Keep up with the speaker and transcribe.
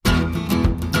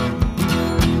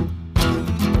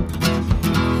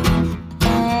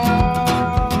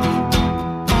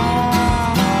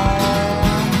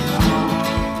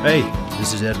Hey,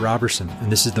 this is Ed Robertson,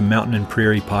 and this is the Mountain and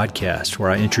Prairie Podcast,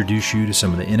 where I introduce you to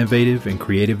some of the innovative and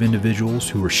creative individuals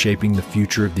who are shaping the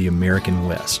future of the American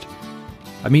West.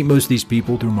 I meet most of these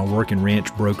people through my work in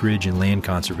ranch brokerage and land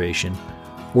conservation,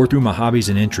 or through my hobbies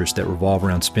and interests that revolve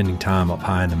around spending time up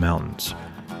high in the mountains.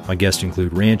 My guests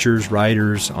include ranchers,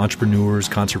 writers, entrepreneurs,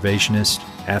 conservationists,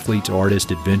 athletes, artists,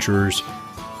 adventurers,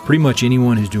 pretty much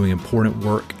anyone who's doing important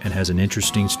work and has an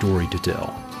interesting story to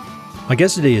tell. My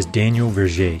guest today is Daniel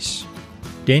Vergés.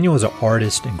 Daniel is an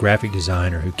artist and graphic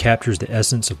designer who captures the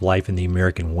essence of life in the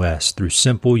American West through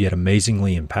simple yet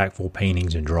amazingly impactful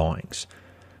paintings and drawings.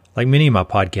 Like many of my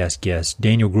podcast guests,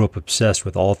 Daniel grew up obsessed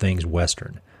with all things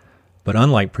Western. But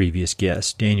unlike previous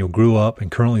guests, Daniel grew up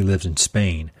and currently lives in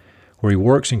Spain, where he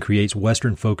works and creates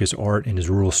Western-focused art in his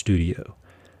rural studio.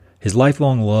 His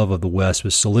lifelong love of the West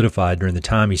was solidified during the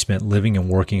time he spent living and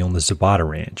working on the Zapata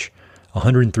Ranch, a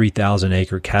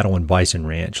 103,000-acre cattle and bison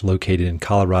ranch located in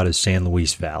Colorado's San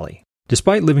Luis Valley.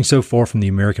 Despite living so far from the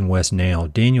American West now,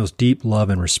 Daniel's deep love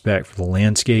and respect for the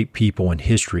landscape, people, and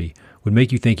history would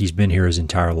make you think he's been here his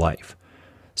entire life.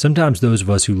 Sometimes those of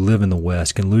us who live in the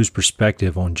West can lose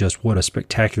perspective on just what a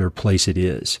spectacular place it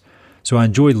is. So I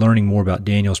enjoyed learning more about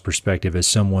Daniel's perspective as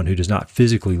someone who does not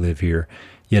physically live here,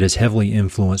 yet is heavily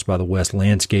influenced by the West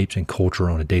landscapes and culture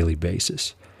on a daily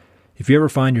basis. If you ever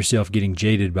find yourself getting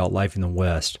jaded about life in the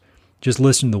West, just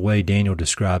listen to the way Daniel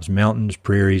describes mountains,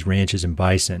 prairies, ranches, and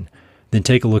bison, then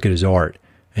take a look at his art,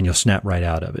 and you'll snap right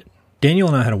out of it. Daniel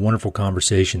and I had a wonderful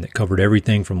conversation that covered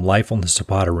everything from life on the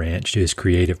Zapata Ranch to his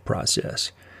creative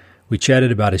process. We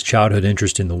chatted about his childhood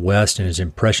interest in the West and his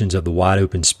impressions of the wide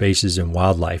open spaces and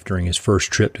wildlife during his first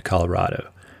trip to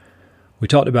Colorado. We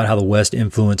talked about how the West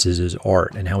influences his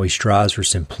art and how he strives for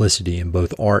simplicity in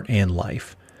both art and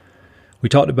life. We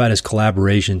talked about his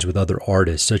collaborations with other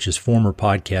artists, such as former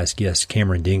podcast guest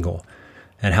Cameron Dingle,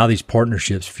 and how these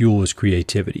partnerships fuel his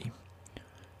creativity.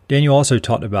 Daniel also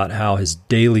talked about how his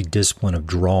daily discipline of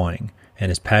drawing and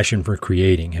his passion for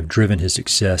creating have driven his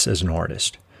success as an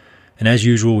artist. And as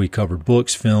usual, we covered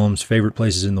books, films, favorite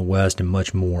places in the West, and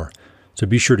much more. So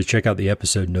be sure to check out the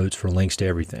episode notes for links to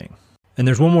everything. And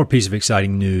there's one more piece of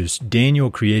exciting news. Daniel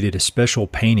created a special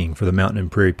painting for the Mountain and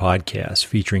Prairie Podcast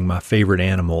featuring my favorite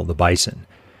animal, the bison.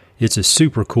 It's a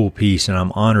super cool piece, and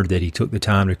I'm honored that he took the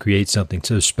time to create something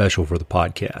so special for the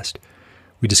podcast.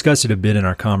 We discussed it a bit in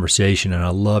our conversation, and I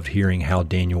loved hearing how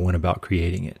Daniel went about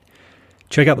creating it.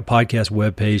 Check out the podcast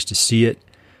webpage to see it,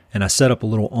 and I set up a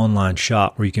little online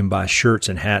shop where you can buy shirts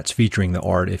and hats featuring the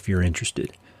art if you're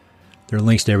interested. There are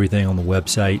links to everything on the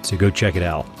website, so go check it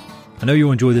out. I know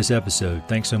you'll enjoy this episode.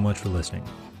 Thanks so much for listening.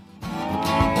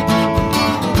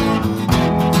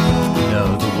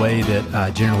 The way that I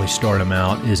generally start them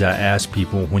out is I ask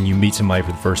people, when you meet somebody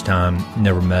for the first time,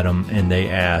 never met them, and they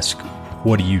ask,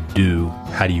 what do you do?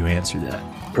 How do you answer that?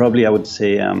 Probably I would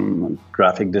say I'm a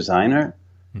graphic designer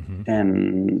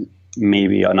and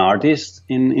maybe an artist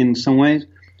in some ways,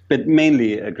 but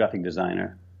mainly a graphic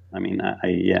designer. I mean,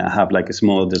 I have like a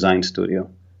small design studio.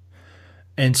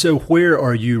 And so where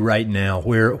are you right now?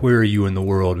 Where are you in the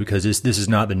world? Because this is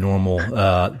not the normal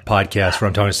podcast where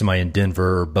I'm talking to somebody in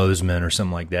Denver or Bozeman or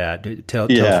something like that. Tell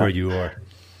us where you are.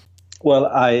 Well,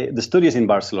 the studio is in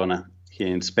Barcelona, here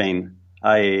in Spain.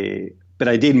 But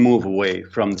I did move away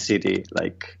from the city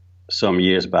like some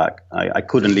years back. I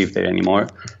couldn't live there anymore.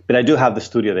 But I do have the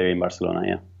studio there in Barcelona,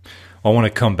 yeah. I want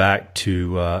to come back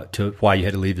to why you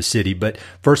had to leave the city. But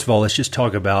first of all, let's just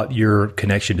talk about your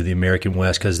connection to the American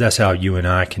West, because that's how you and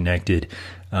I connected,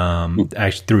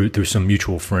 actually through some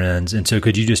mutual friends. And so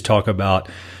could you just talk about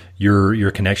your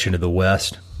connection to the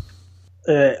West?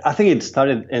 I think it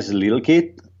started as a little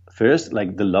kid first,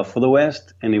 like the love for the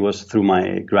West. And it was through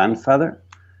my grandfather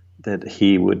that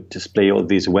he would just play all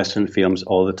these Western films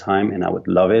all the time, and I would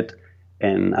love it.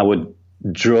 And I would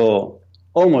draw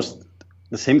almost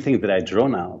the same thing that I draw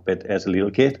now, but as a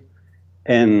little kid.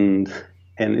 And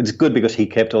it's good because he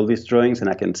kept all these drawings and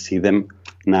I can see them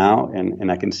now,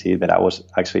 and I can see that I was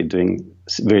actually doing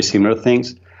very similar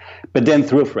things. But then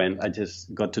through a friend, I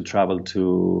just got to travel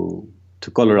to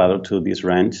Colorado to this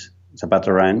ranch,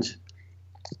 Zapata Ranch,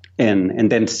 and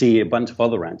then see a bunch of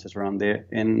other ranches around there.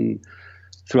 And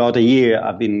throughout a year,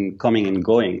 I've been coming and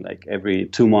going. Like every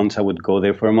 2 months, I would go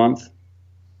there for a month.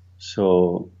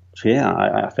 So yeah,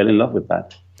 I fell in love with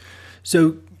that.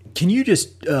 So can you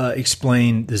just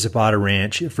explain the Zapata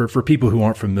Ranch for people who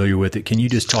aren't familiar with it? Can you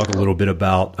just talk a little bit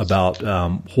about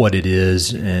what it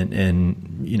is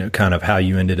and kind of how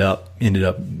you ended up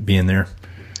being there?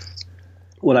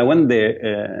 Well, I went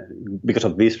there because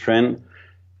of this friend,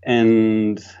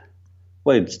 and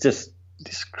well, it's just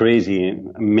this crazy,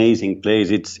 amazing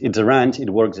place. It's a ranch. It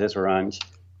works as a ranch.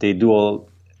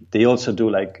 They also do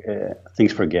like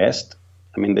things for guests.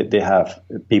 I mean, they have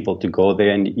people to go there,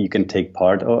 and you can take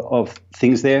part of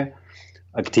things there,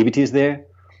 activities there.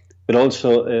 But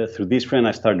also through this friend,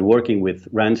 I started working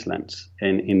with ranchlands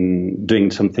and in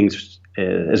doing some things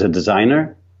as a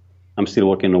designer. I'm still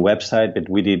working on a website, but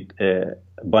we did a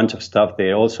bunch of stuff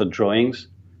there, also drawings,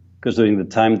 because during the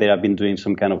time there, I've been doing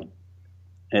some kind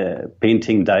of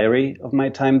painting diary of my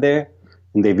time there,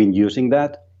 and they've been using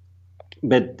that.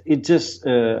 But it just,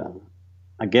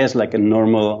 I guess, like a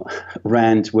normal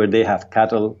ranch where they have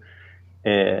cattle,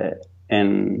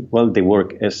 and well, they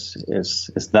work as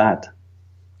that.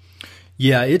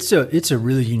 Yeah, it's a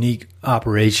really unique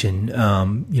operation.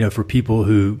 For people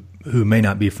who may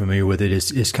not be familiar with it,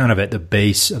 it's kind of at the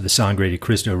base of the Sangre de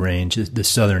Cristo Range, the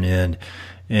southern end,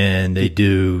 and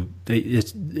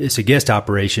it's a guest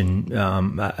operation.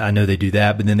 I know they do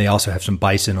that, but then they also have some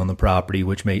bison on the property,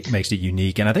 which makes it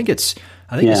unique. And I think it's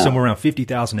somewhere around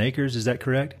 50,000 acres. Is that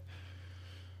correct?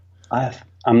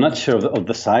 I'm not sure of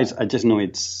the size. I just know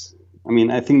it's. I mean,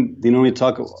 I think we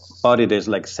talk about it as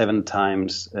like 7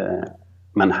 times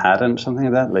Manhattan, something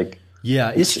like that. Like,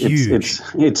 yeah, it's huge.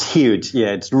 It's huge. Yeah,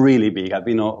 it's really big. I've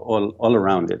been all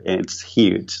around it, and it's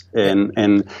huge.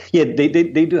 And yeah,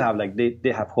 they do have like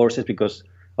they have horses because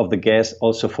of the guests,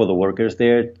 also for the workers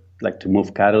there, like to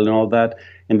move cattle and all that.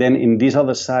 And then in this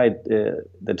other side,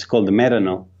 that's called the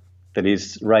Merano, that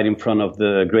is right in front of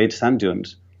the Great Sand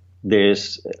Dunes.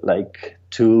 There's like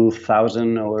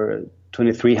 2,000 or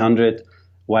 2,300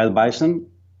 wild bison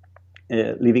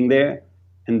living there.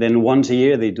 And then once a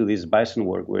year, they do this bison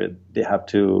work where they have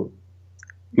to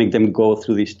make them go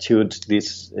through these chutes,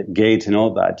 these gates and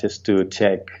all that, just to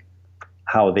check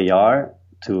how they are,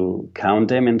 to count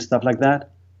them and stuff like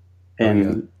that.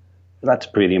 And that's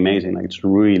pretty amazing. Like, it's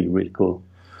really, really cool.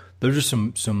 Those are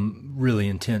some really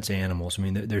intense animals. I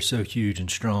mean, they're so huge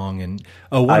and strong. And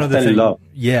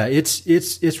yeah,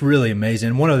 it's really amazing.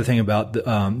 And one other thing about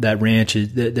that ranch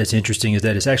that's interesting is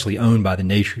that it's actually owned by the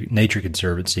Nature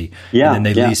Conservancy. Yeah, and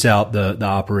then they lease out the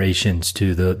operations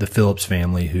to the Phillips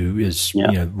family, who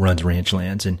runs ranch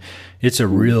lands, and it's a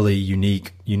really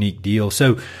unique deal.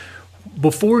 So,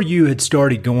 before you had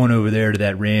started going over there to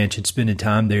that ranch and spending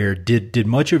time there, did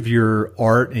much of your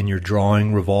art and your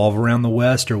drawing revolve around the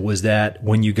West, or was that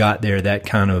when you got there that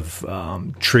kind of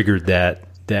triggered that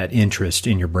interest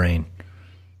in your brain?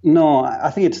 No,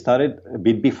 I think it started a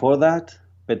bit before that.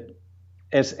 But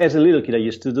as a little kid, I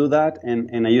used to do that,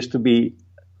 and I used to be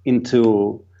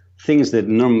into things that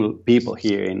normal people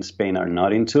here in Spain are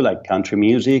not into, like country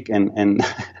music and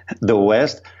the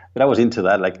West. But I was into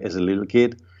that, like, as a little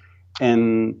kid.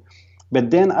 But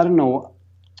then I don't know.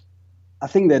 I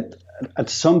think that at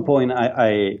some point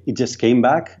it just came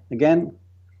back again,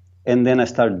 and then I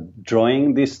started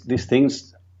drawing these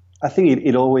things. I think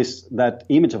it always, that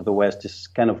image of the West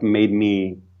just kind of made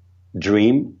me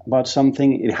dream about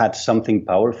something. It had something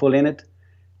powerful in it,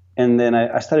 and then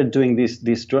I started doing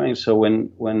these drawings. So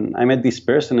when I met this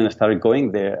person and I started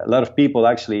going there, a lot of people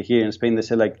actually here in Spain, they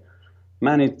said, like,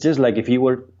 man, it's just like if you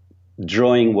were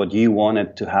drawing what you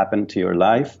wanted to happen to your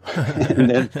life, and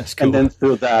then cool. And then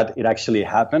through that it actually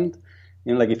happened.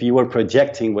 Like if you were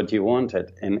projecting what you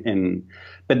wanted, and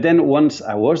but then once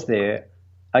I was there,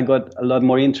 I got a lot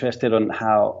more interested on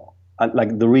how,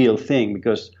 like, the real thing,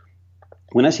 because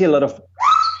when I see a lot of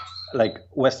like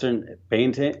Western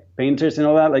painters and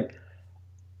all that, like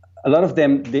a lot of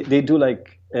them they do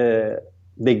like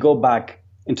they go back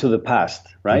into the past,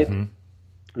 right?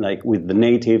 Mm-hmm. Like with the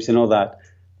natives and all that.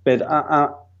 But I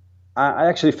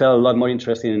actually felt a lot more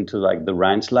interested into like the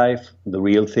ranch life, the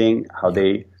real thing, how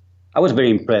I was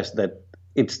very impressed that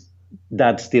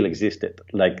that still existed,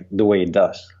 like the way it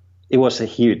does. It was a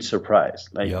huge surprise.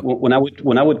 Like when I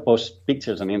would post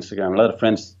pictures on Instagram, a lot of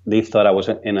friends, they thought I was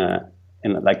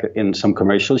in some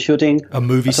commercial shooting, a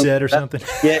movie set or something.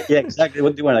 Yeah, exactly.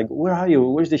 What they were like, where are you?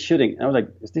 Where's the shooting? And I was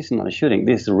like, this is not a shooting.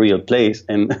 This is a real place,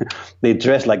 and they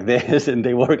dress like this and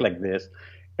they work like this,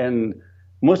 and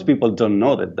most people don't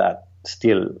know that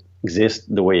still exists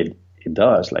the way it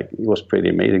does. Like, it was pretty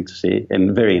amazing to see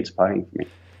and very inspiring for me.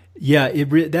 Yeah,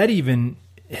 that even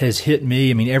has hit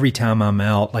me. I mean, every time I'm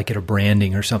out, like at a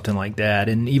branding or something like that,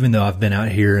 and even though I've been out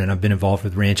here and I've been involved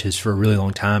with ranches for a really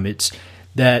long time, it's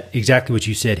that exactly what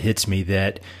you said hits me,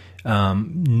 that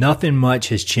nothing much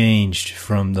has changed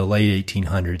from the late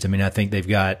 1800s. I mean, I think they've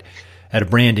got, at a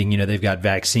branding, they've got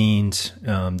vaccines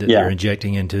that they're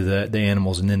injecting into the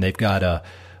animals, and then they've got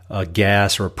a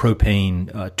gas or a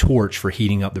propane torch for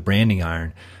heating up the branding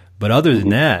iron. But other than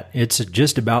that, it's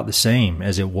just about the same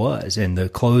as it was, and the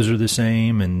clothes are the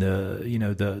same, and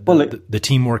the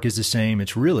teamwork is the same.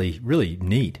 It's really, really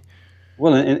neat.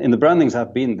 Well, in the brandings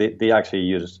I've been, they actually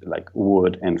use like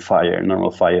wood and fire, normal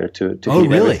fire to Oh, heat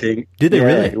really? everything. Did they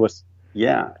really? It was,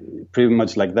 pretty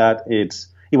much like that.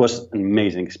 It was an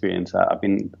amazing experience. I've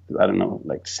been, I don't know,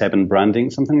 like 7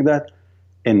 brandings, something like that.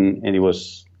 And it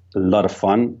was a lot of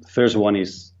fun. First one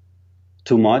is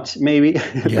too much, maybe.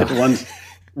 Yeah. But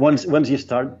once you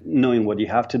start knowing what you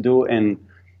have to do, and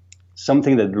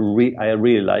something that I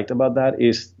really liked about that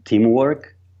is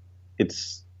teamwork.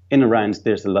 It's in Iran's,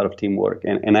 there's a lot of teamwork,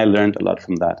 and I learned a lot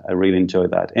from that. I really enjoy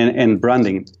that. And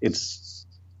branding, it's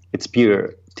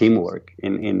pure teamwork.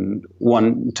 In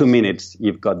 1-2 minutes,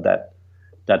 you've got that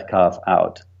calf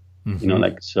out.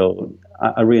 Mm-hmm. So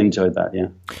I really enjoyed that. Yeah.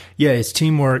 Yeah, it's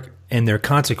teamwork, and there are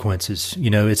consequences.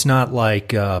 It's not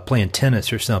like playing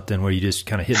tennis or something where you just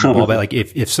kind of hit the ball back. Like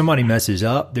if somebody messes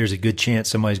up, there's a good chance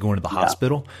somebody's going to the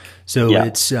hospital. So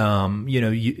it's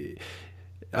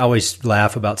I always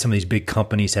laugh about some of these big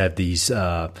companies have these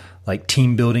like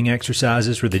team building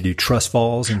exercises where they do trust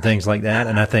falls and things like that.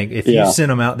 And I think if you sent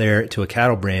them out there to a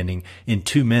cattle branding in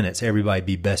 2 minutes, everybody'd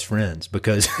be best friends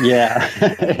because you're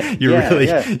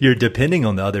depending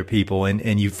on the other people,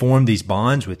 and you form these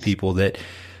bonds with people that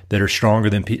are stronger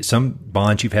than some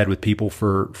bonds you've had with people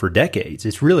for decades.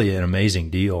 It's really an amazing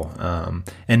deal.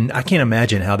 And I can't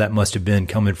imagine how that must have been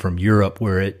coming from Europe,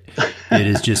 where it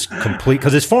is just complete,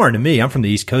 because it's foreign to me. I'm from the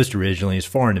East Coast originally. It's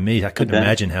foreign to me. I couldn't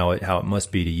imagine how it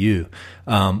must be to you.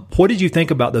 What did you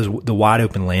think about the wide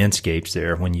open landscapes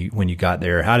there when you got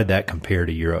there? How did that compare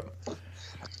to Europe?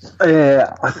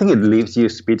 I think it leaves you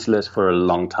speechless for a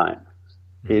long time.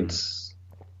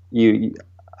 Mm-hmm.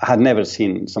 I had never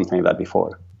seen something like that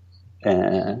before.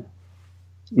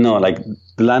 No, like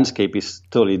the landscape is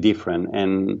totally different.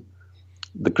 And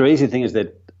the crazy thing is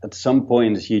that at some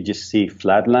points you just see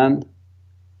flat land,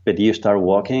 but you start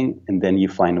walking and then you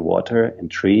find water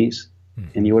and trees. Mm-hmm.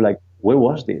 And you were like, where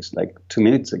was this? Like 2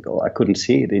 minutes ago, I couldn't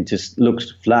see it. It just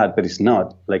looks flat, but it's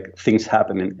not. Like things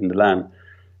happen in the land.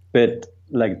 But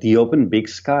like the open big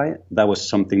sky, that was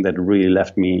something that really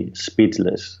left me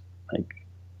speechless, like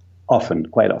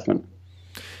quite often.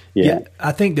 Yeah,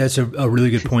 I think that's a really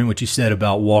good point, what you said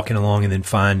about walking along and then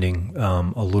finding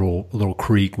a little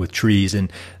creek with trees. And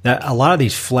that a lot of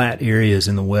these flat areas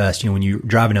in the West, when you're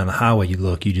driving down the highway,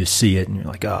 you just see it, and you're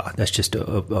like, that's just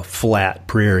a flat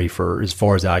prairie for as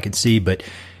far as I can see. But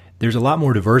there's a lot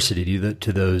more diversity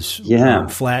to those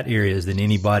flat areas than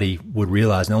anybody would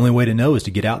realize. And the only way to know is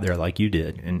to get out there like you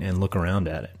did and look around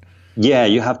at it. Yeah,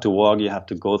 you have to walk, you have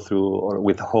to go through, or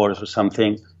with a horse or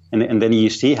something. And then you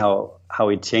see how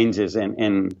it changes.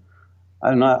 And I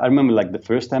don't know, I remember like the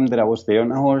first time that I was there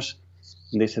on a horse,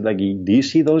 and they said, like, do you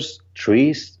see those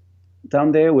trees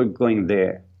down there? We're going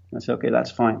there. And I said, okay,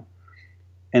 that's fine.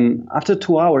 And after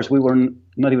 2 hours, we were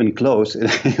not even close.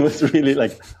 It was really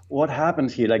like, what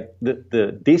happens here? Like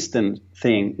the distant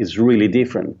thing is really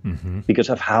different because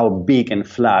of how big and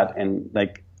flat and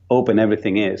like open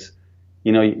everything is.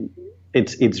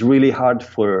 It's really hard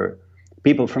for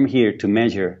people from here to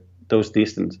measure those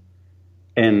distance.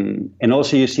 And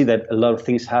also you see that a lot of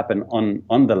things happen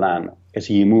on the land as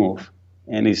you move,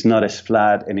 and it's not as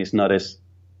flat and it's not as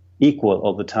equal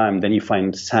all the time. Then you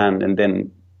find sand, and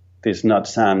then there's not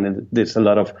sand, and there's a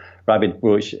lot of rabbit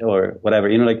bush or whatever,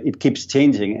 like it keeps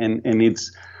changing, and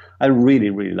I really,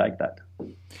 really like that.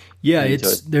 Yeah,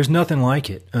 there's nothing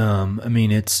like it.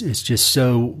 It's just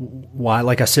so wide.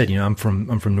 Like I said, I'm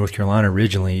from North Carolina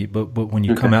originally, but when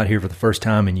you come out here for the first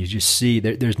time and you just see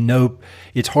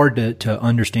it's hard to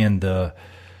understand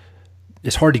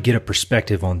it's hard to get a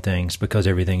perspective on things because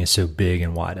everything is so big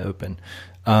and wide open.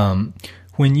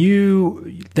 When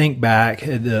you think back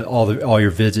at all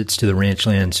your visits to the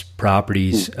ranchlands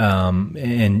properties,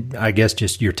 and I guess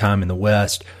just your time in the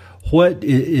West, what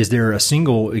is there a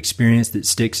single experience that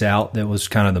sticks out that was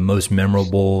kind of the most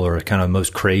memorable or kind of the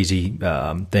most crazy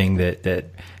thing that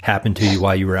happened to you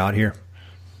while you were out here?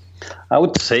 I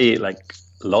would say like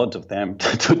lots of them,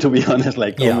 to be honest,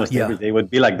 almost every day would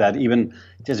be like that. Even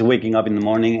just waking up in the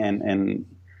morning and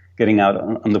getting out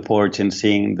on the porch and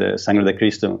seeing the Sangre de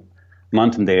Cristo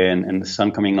mountain there and the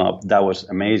sun coming up, that was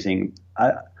amazing.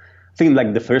 I think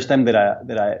like the first time that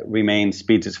I remained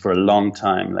speechless for a long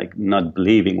time, like not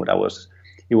believing what I was.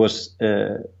 It was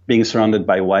being surrounded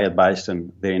by wild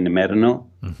bison there in the Merno,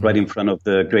 right in front of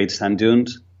the Great Sand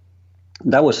Dunes.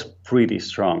 That was pretty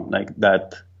strong. Like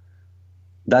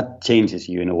that changes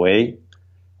you in a way.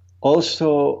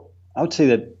 Also, I would say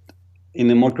that in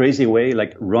a more crazy way,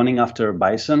 like running after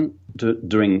bison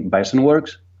during bison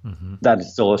works. That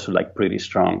is also like pretty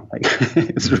strong. Like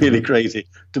it's really crazy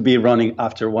to be running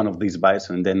after one of these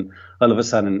bison, and then all of a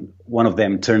sudden one of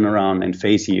them turn around and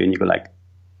face you, and you go like,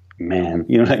 man,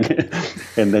 like,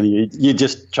 and then you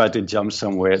just try to jump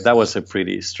somewhere. That was a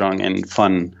pretty strong and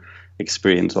fun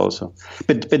experience also.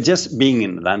 But just being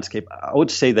in the landscape, I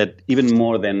would say that even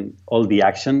more than all the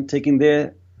action taking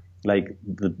there, like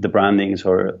the brandings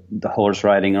or the horse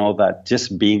riding and all that,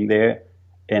 just being there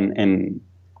and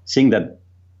seeing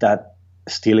that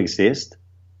still exists,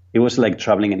 it was like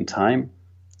traveling in time.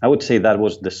 I would say that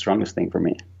was the strongest thing for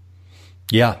me.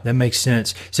 Yeah, that makes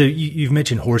sense. So you've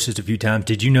mentioned horses a few times.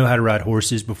 Did you know how to ride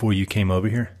horses before you came over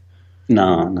here?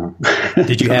 No.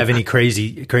 Did you have any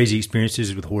crazy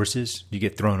experiences with horses? Did you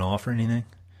get thrown off or anything?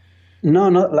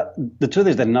 No. The truth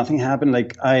is that nothing happened.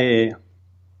 Like I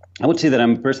would say that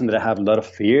I'm a person that I have a lot of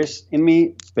fears in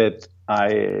me, but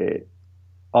I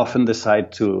often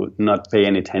decide to not pay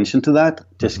any attention to that,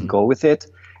 just go with it.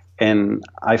 And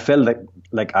I felt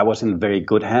like I was in very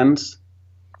good hands.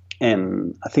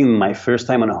 And I think my first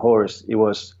time on a horse, it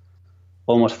was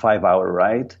almost 5-hour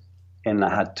ride. And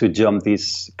I had to jump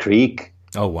this creek.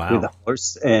 Oh, wow. With a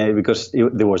horse because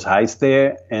there was ice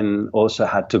there. And also I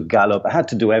had to gallop. I had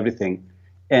to do everything.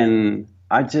 And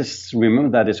I just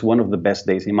remember that it's one of the best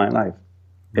days in my life.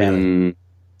 Really? And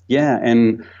yeah,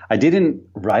 and I didn't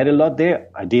ride a lot there.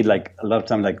 I did like a lot of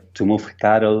time, like to move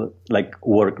cattle, like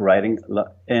work riding a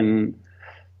lot.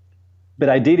 But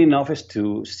I did enough is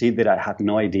to see that I had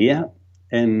no idea.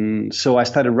 And so I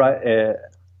started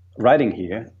riding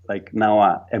here. Like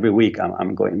now every week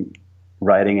I'm going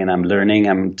riding and I'm learning,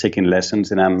 I'm taking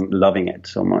lessons and I'm loving it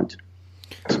so much.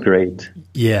 It's great.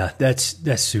 Yeah, that's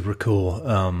super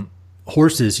cool.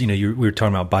 Horses, we were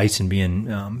talking about bison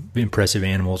being impressive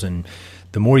animals, and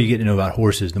the more you get to know about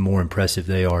horses, the more impressive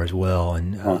they are as well.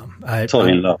 And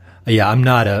totally in love. Yeah, I'm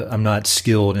not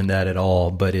skilled in that at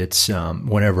all, but it's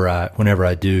whenever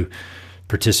I do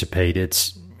participate,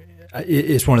 it's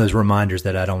one of those reminders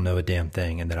that I don't know a damn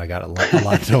thing and that I got a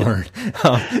lot to learn.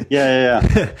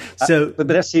 Yeah. So,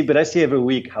 but I see every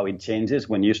week how it changes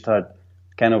when you start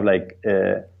kind of like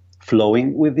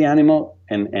flowing with the animal,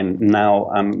 and now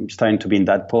I'm starting to be in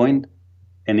that point,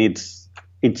 and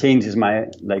it changes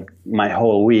my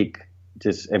whole week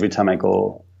just every time I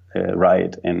go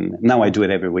ride. And now I do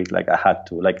it every week. Like I had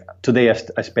to. Like today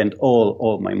I spent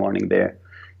all my morning there,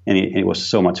 and it was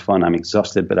so much fun. I'm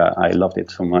exhausted, but I loved it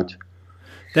so much.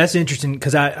 That's interesting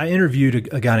because I interviewed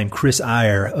a guy named Chris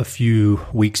Iyer a few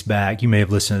weeks back. You may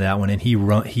have listened to that one, and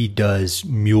he does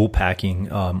mule packing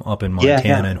up in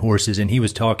Montana and horses, and he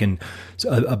was talking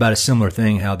about a similar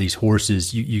thing. How these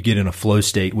horses, you get in a flow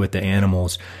state with the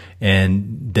animals,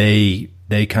 and they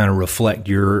kind of reflect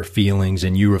your feelings,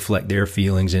 and you reflect their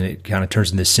feelings, and it kind of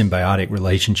turns into this symbiotic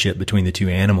relationship between the two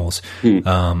animals.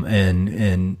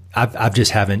 And I've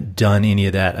just haven't done any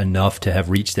of that enough to have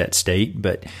reached that state,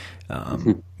 but.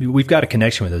 We've got a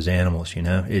connection with those animals,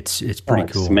 it's pretty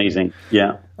cool. It's amazing.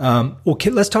 Yeah. Well,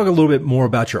 let's talk a little bit more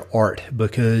about your art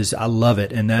because I love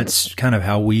it. And that's kind of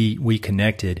how we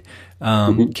connected.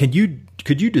 Could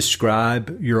you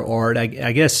describe your art?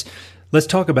 I guess let's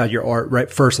talk about your art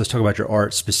right first. Let's talk about your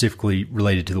art specifically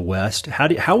related to the West.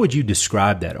 How would you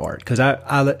describe that art? Cause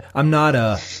I'm not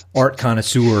a art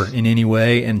connoisseur in any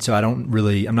way. And so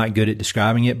I'm not good at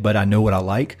describing it, but I know what I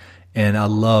like. And I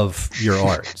love your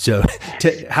art. So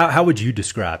how would you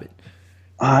describe it?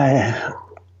 I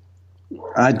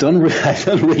don't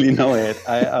really know it.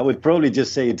 I would probably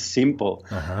just say it's simple.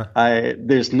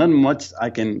 There's not much I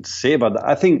can say about that.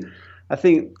 I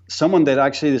think someone that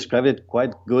actually described it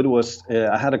quite good was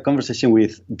I had a conversation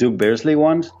with Doug Beardsley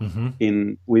once.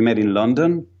 We met in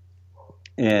London,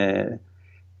 and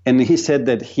he said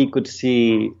that he could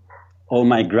see all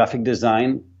my graphic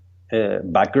design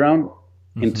background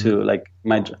into like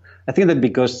I think that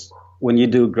because when you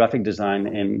do graphic design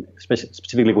and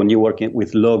specifically when you're working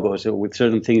with logos or with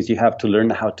certain things, you have to learn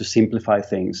how to simplify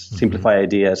things, simplify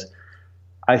ideas.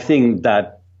 I think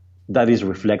that is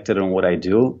reflected on what I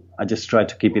do. I just try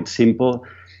to keep it simple.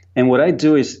 And what I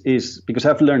do is because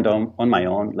I've learned on my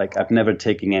own, like I've never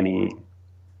taken any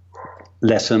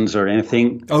lessons or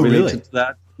anything related to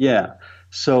that. Yeah.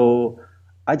 So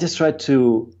I just try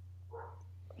to,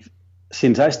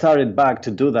 since I started back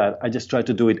to do that, I just try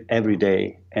to do it every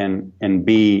day and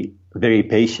be very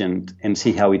patient and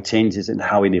see how it changes and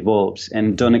how it evolves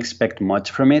and don't expect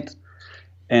much from it.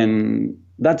 And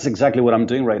that's exactly what I'm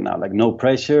doing right now. Like no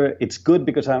pressure. It's good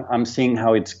because I'm seeing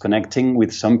how it's connecting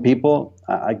with some people.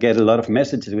 I get a lot of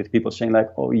messages with people saying like,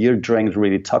 oh, your drawings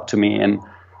really talk to me.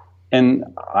 And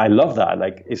I love that.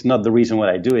 Like it's not the reason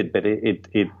why I do it, but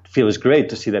it feels great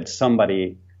to see that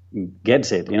somebody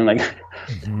gets it,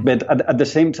 But at the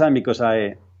same time, because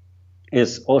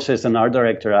as an art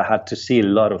director, I had to see a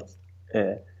lot of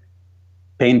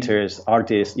painters,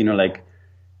 artists, like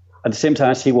at the same time,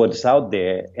 I see what's out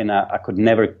there, and I could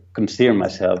never consider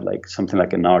myself like something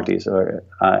like an artist, or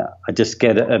I just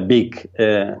get a big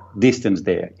distance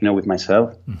there, with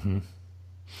myself. Mm-hmm.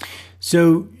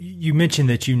 So you mentioned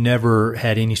that you never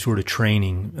had any sort of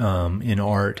training in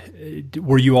art.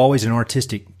 Were you always an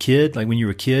artistic kid? Like when you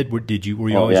were a kid, were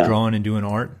you always drawing and doing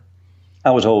art?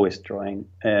 I was always drawing.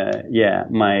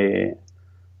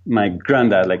 My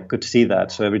granddad could see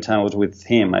that. So every time I was with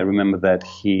him, I remember that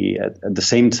he at the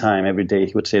same time every day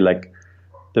he would say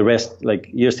the rest,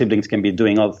 your siblings can be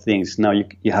doing other things. Now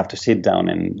you have to sit down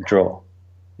and draw.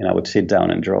 And I would sit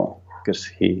down and draw because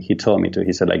he told me to.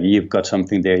 He said you've got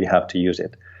something there, you have to use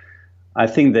it. I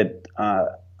think that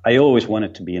I always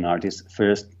wanted to be an artist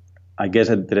first. I guess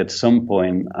that at some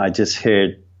point I just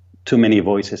heard too many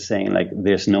voices saying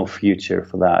there's no future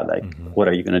for that. What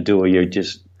are you going to do? You're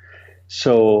just...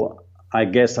 So I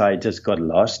guess I just got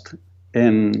lost,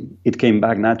 and it came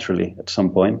back naturally at some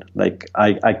point.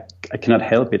 I cannot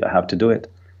help it. I have to do it.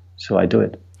 So I do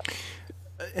it.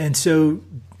 And so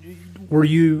were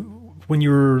you, when you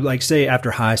were say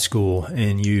after high school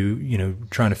and you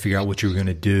trying to figure out what you were going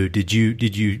to do, did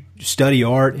you study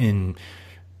art in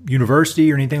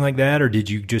university or anything like that? Or did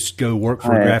you just go work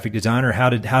for a graphic designer? How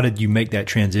did you make that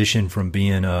transition from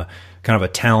being a kind of a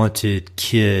talented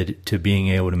kid to being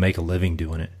able to make a living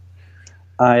doing it?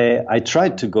 I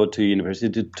tried to go to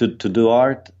university to do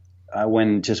art. I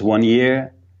went just 1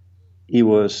 year. It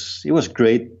was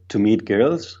great to meet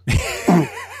girls.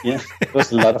 Yeah, it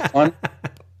was a lot of fun.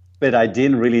 But I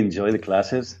didn't really enjoy the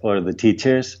classes or the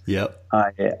teachers. Yep.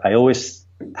 I always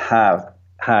have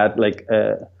had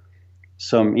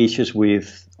some issues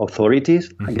with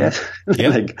authorities, I guess.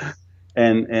 Yep.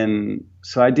 And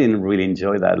so I didn't really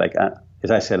enjoy that.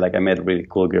 As I said, I met really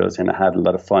cool girls and I had a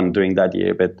lot of fun during that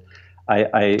year, but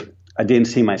I didn't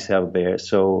see myself there.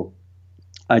 So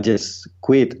I just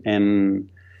quit, and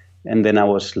then I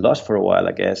was lost for a while,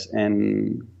 I guess.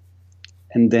 And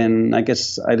then I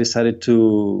guess I decided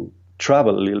to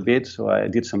travel a little bit. So I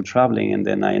did some traveling, and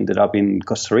then I ended up in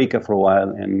Costa Rica for a while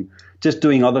and just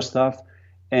doing other stuff.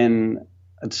 And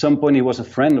at some point it was a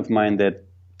friend of mine that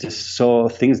just saw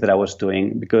things that I was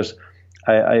doing, because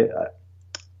I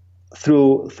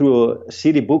through a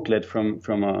CD booklet from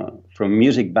a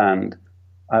music band,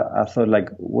 I thought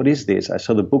what is this? I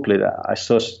saw the booklet, I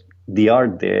saw the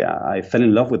art there, I fell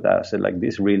in love with that. I said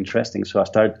this is really interesting. So I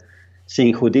started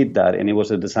seeing who did that, and it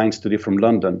was a design studio from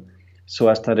London. So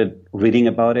I started reading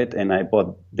about it, and I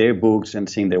bought their books and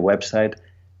seeing their website,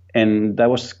 and that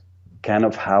was kind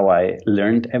of how I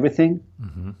learned everything.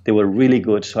 Mm-hmm. They were really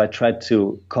good. So I tried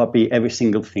to copy every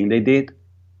single thing they did,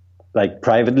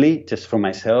 privately, just for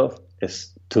myself,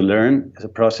 as to learn as a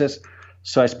process.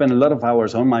 So I spent a lot of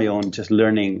hours on my own just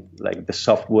learning the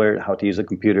software, how to use a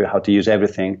computer, how to use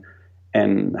everything,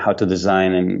 and how to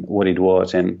design and what it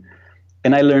was. And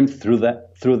I learned through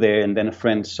there. And then a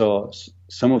friend saw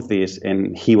some of this,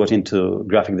 and he was into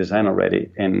graphic design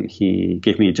already, and he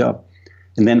gave me a job.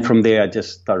 And then from there, I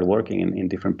just started working in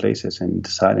different places and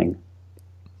deciding.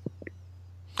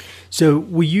 So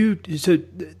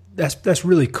that's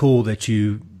really cool that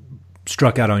you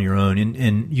struck out on your own.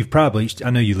 And you've probably, I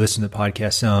know you listen to the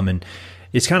podcast some, and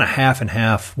it's kind of half and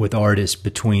half with artists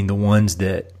between the ones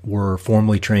that were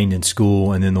formally trained in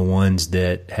school and then the ones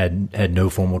that had no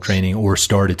formal training or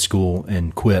started school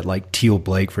and quit. Like Teal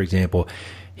Blake, for example,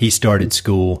 he started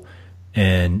school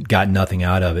and got nothing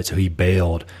out of it, so he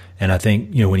bailed. And I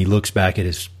think, when he looks back at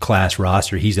his class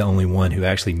roster, he's the only one who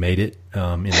actually made it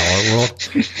in the art world.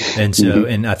 And so,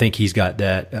 and I think he's got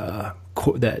that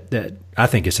I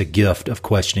think it's a gift of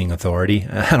questioning authority.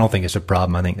 I don't think it's a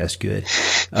problem. I think that's good.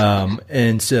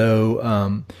 And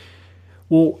so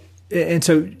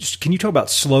can you talk about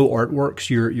Slow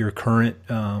Artworks, your current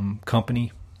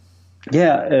company?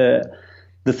 Yeah.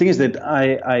 The thing is that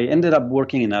I ended up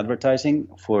working in advertising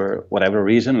for whatever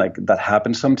reason. That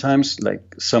happens sometimes.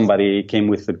 Somebody came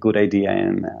with a good idea,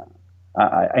 and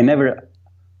I never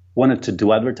wanted to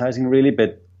do advertising really,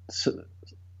 but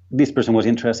this person was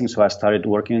interesting, so I started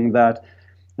working on that.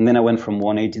 And then I went from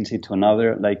one agency to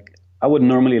another. I would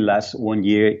normally last 1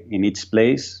 year in each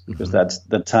place, because that's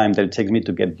the time that it takes me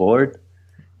to get bored.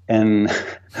 And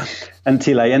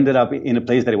until I ended up in a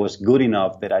place that it was good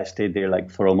enough that I stayed there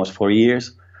for almost 4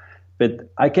 years. But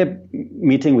I kept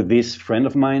meeting with this friend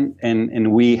of mine,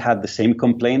 and we had the same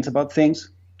complaints about things.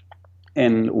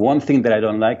 And one thing that I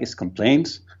don't like is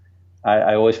complaints.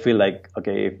 I always feel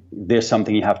okay, if there's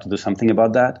something, you have to do something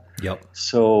about that. Yep.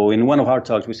 So in one of our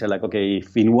talks, we said okay,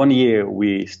 if in 1 year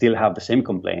we still have the same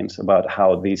complaints about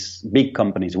how these big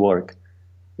companies work,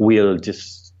 we'll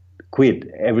just quit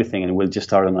everything and we'll just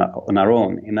start on our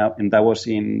own. And that was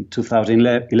in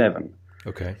 2011.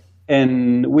 Okay.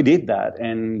 And we did that,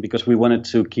 and because we wanted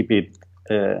to keep it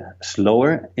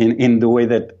slower in the way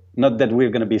that, not that we're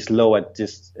going to be slow at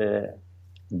just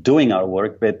doing our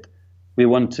work, but we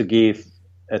want to give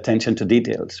attention to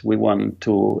details. We want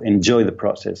to enjoy the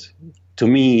process. To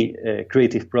me,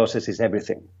 creative process is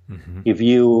everything. Mm-hmm. If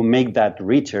you make that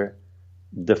richer,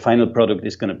 the final product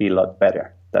is going to be a lot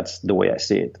better. That's the way I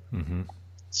see it. Mm-hmm.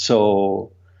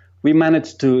 So we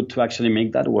managed to actually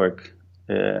make that work.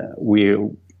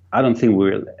 I don't think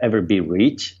we'll ever be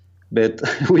rich, but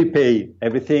we pay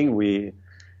everything.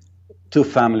 Two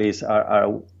families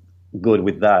are good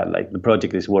with that. Like, the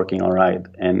project is working all right,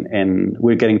 and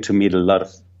we're getting to meet a lot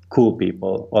of cool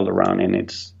people all around, and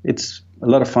it's a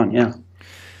lot of fun. Yeah.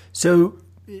 So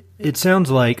it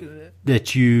sounds like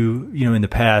that you in the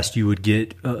past you would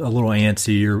get a little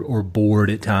antsy or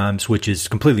bored at times, which is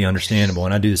completely understandable.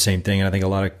 And I do the same thing. And I think a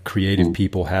lot of creative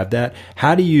people have that.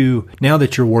 How do you, now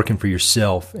that you're working for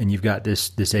yourself and you've got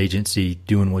this agency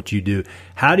doing what you do,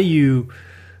 how do you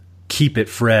keep it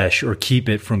fresh or keep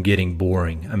it from getting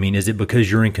boring? I mean, is it because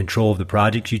you're in control of the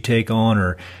projects you take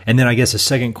on, and then I guess the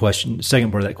second part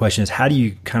of that question is, how do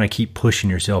you kind of keep pushing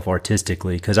yourself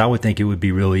artistically? Because I would think it would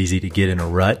be real easy to get in a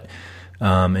rut.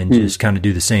 And just kind of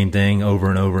do the same thing over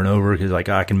and over and over, because like,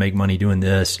 I can make money doing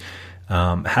this.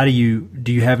 How do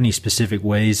you have any specific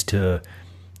ways to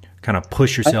kind of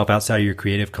push yourself outside of your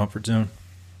creative comfort zone?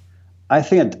 I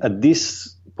think at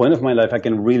this point of my life, I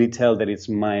can really tell that it's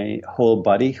my whole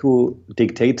body who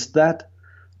dictates that.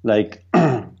 Like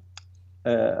a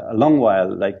long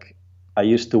while, like I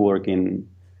used to work in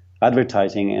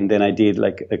advertising, and then I did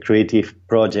like a creative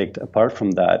project apart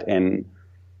from that, and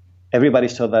everybody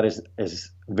saw that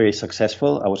as very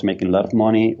successful. I was making a lot of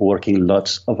money, working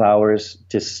lots of hours,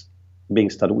 just being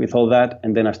stuck with all that.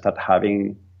 And then I started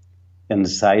having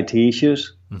anxiety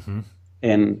issues. Mm-hmm.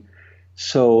 And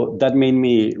so that made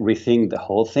me rethink the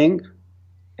whole thing.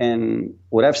 And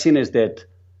what I've seen is that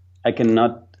I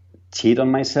cannot cheat on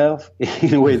myself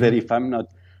in a way that if I'm not,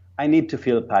 I need to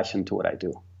feel a passion to what I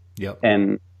do. Yep.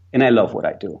 And I love what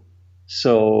I do.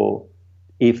 So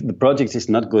if the project is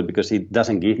not good because it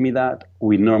doesn't give me that,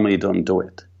 we normally don't do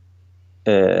it.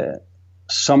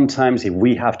 Sometimes if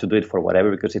we have to do it for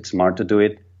whatever, because it's smart to do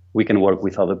it, we can work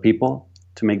with other people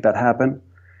to make that happen.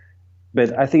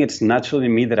 But I think it's naturally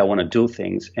me that I want to do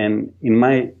things. And in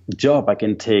my job, I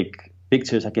can take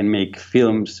pictures, I can make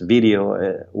films, video,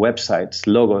 websites,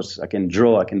 logos, I can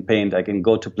draw, I can paint, I can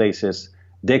go to places,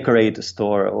 decorate a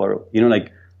store, or,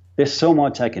 like, there's so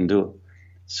much I can do.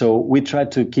 So we try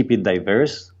to keep it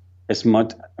diverse as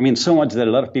much. I mean, so much that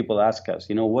a lot of people ask us,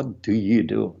 what do you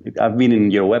do? I've been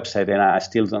in your website and I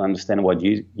still don't understand what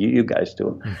you guys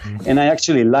do. Mm-hmm. And I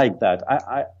actually like that.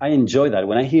 I enjoy that.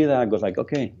 When I hear that, I go like,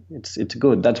 okay, it's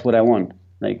good. That's what I want.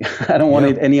 Like, I don't want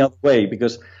it any other way,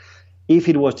 because if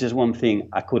it was just one thing,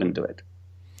 I couldn't do it.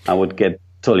 I would get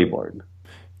totally bored.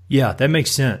 Yeah, that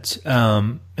makes sense.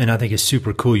 And I think it's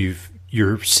super cool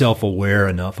you're self-aware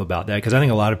enough about that, because I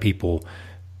think a lot of people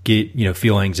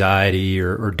feel anxiety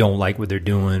or don't like what they're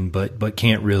doing, but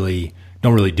don't really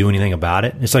do anything about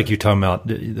it. It's like you're talking about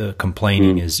the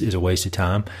complaining is a waste of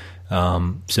time.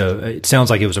 So it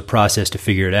sounds like it was a process to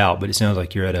figure it out, but it sounds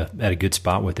like you're at a good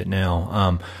spot with it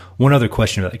now. One other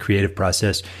question about the creative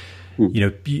process.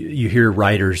 You hear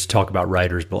writers talk about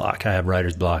writer's block. I have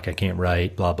writer's block. I can't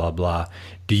write, blah, blah, blah.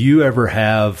 Do you ever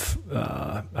have,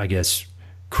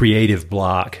 creative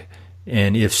block?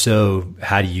 And if so,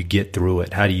 how do you get through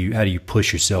it? How do you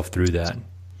push yourself through that?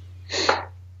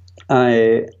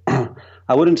 I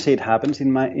wouldn't say it happens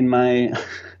in my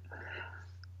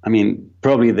I mean,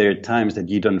 probably there are times that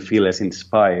you don't feel as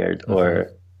inspired,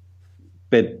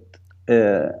 but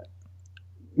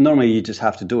normally you just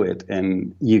have to do it,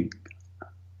 and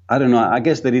I don't know, I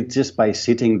guess that it's just by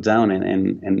sitting down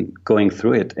and going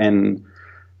through it. And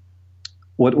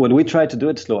what we try to do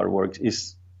at Slow Art Works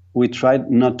is we try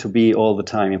not to be all the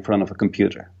time in front of a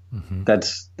computer. Mm-hmm.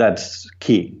 That's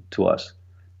key to us.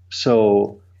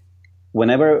 So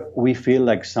whenever we feel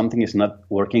like something is not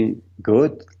working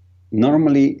good,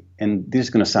 normally, and this is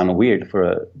going to sound weird for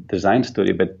a design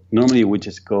studio, but normally we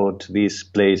just go to this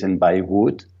place and buy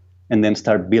wood and then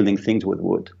start building things with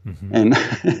wood. Mm-hmm.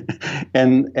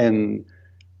 and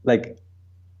like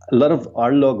a lot of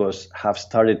our logos have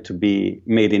started to be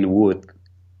made in wood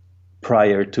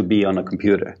prior to be on a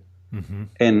computer. Mm-hmm.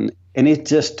 And it's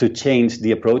just to change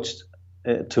the approach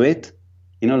to it.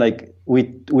 Like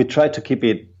we try to keep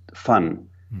it fun.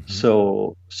 Mm-hmm.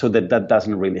 So that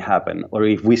doesn't really happen. Or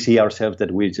if we see ourselves that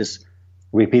we're just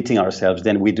repeating ourselves,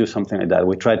 then we do something like that.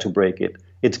 We try to break it.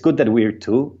 It's good that we're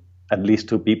two, at least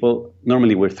two people.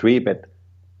 Normally we're three, but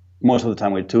most of the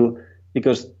time we're two,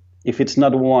 because if it's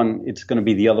not one, it's going to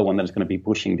be the other one that's going to be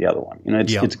pushing the other one. You know,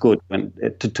 it's good when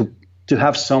to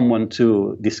have someone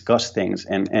to discuss things,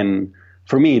 and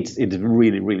for me, it's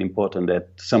really, really important that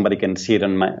somebody can sit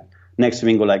on my next to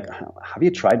me and go like, have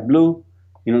you tried blue?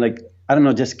 You know, like, I don't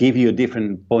know, just give you a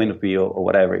different point of view or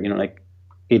whatever. You know, like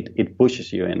it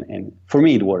pushes you, and for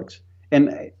me it works.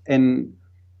 And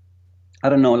I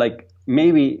don't know, like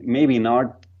maybe in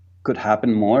art could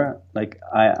happen more. Like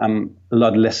I'm a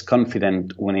lot less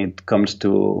confident when it comes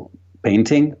to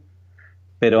painting,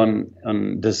 but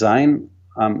on design,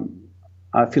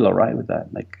 I feel all right with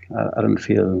that. Like I don't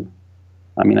feel.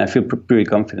 I mean, I feel pretty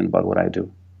confident about what I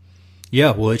do.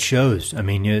 Yeah, well, it shows. I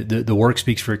mean, the work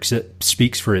speaks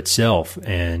for itself,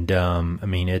 and I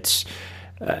mean, it's.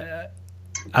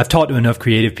 I've talked to enough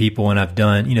creative people, and I've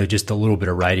done, just a little bit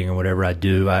of writing or whatever I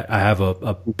do. I have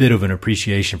a bit of an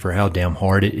appreciation for how damn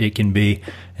hard it can be,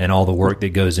 and all the work that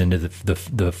goes into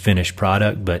the finished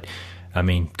product. But I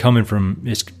mean, coming from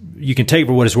you can take it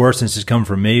for what it's worth since it's come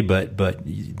from me, but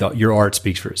your art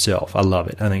speaks for itself. I love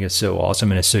it. I think it's so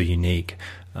awesome and it's so unique.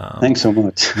 Thanks so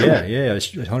much. yeah,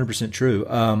 it's 100% true.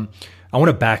 I want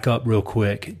to back up real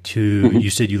quick to, you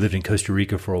said you lived in Costa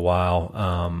Rica for a while,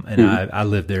 and I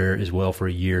lived there as well for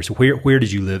a year. So where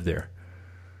did you live there?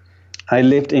 I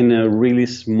lived in a really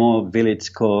small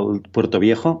village called Puerto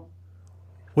Viejo.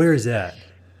 Where is that?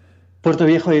 Puerto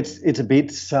Viejo, it's a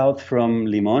bit south from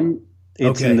Limon.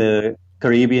 It's in the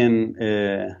Caribbean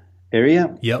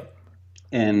area. Yep.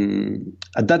 And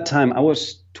at that time, I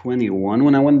was 21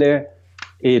 when I went there.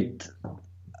 It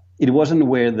wasn't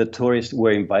where the tourists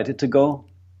were invited to go.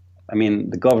 I mean,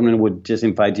 the government would just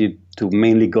invite you to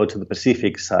mainly go to the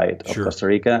Pacific side of Costa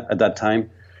Rica at that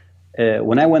time.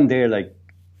 When I went there, like,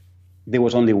 there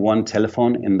was only one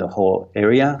telephone in the whole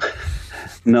area,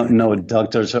 no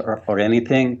doctors or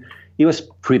anything. It was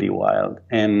pretty wild.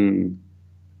 And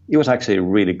it was actually a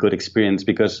really good experience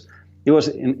because it was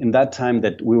in that time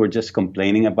that we were just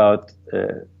complaining about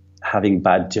having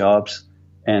bad jobs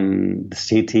and the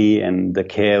city and the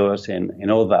chaos and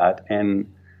all that.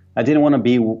 And I didn't want to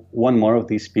be one more of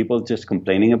these people just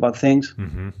complaining about things.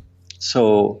 Mm-hmm.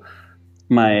 So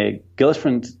my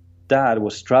girlfriend's dad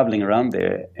was traveling around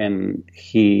there, and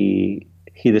he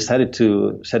decided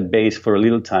to set base for a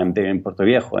little time there in Puerto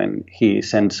Viejo, and he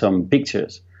sent some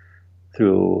pictures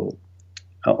through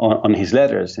on his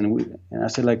letters. And I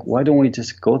said, like, why don't we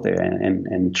just go there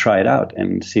and try it out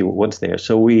and see what's there?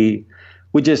 So we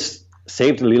just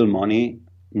saved a little money,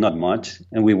 not much,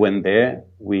 and we went there.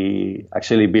 We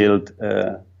actually built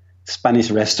a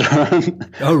Spanish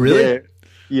restaurant. Oh, really? There.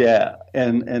 Yeah,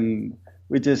 and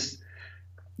we just,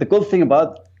 the cool thing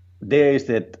about there is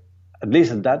that, at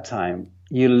least at that time,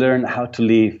 you learn how to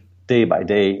live day by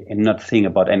day and not think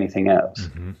about anything else.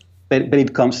 Mm-hmm. But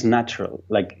it comes natural.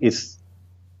 Like,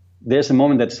 there's a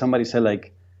moment that somebody said,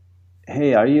 like,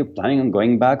 hey, are you planning on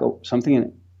going back or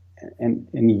something? And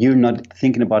you're not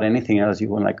thinking about anything else. You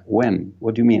were like, when?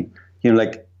 What do you mean?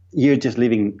 Like, you're just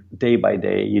living day by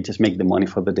day. You just make the money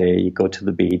for the day. You go to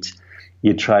the beach.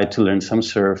 You try to learn some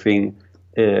surfing.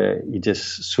 You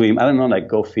just swim. I don't know, like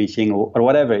go fishing or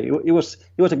whatever. It was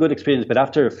a good experience. But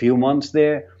after a few months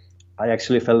there, I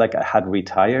actually felt like I had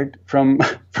retired from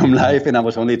life, and I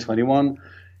was only 21.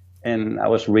 And I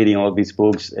was reading all these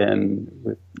books,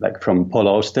 and like from Paul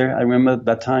Auster, I remember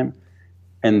that time.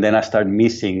 And then I started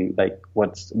missing like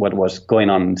what was going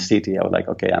on in the city. I was like,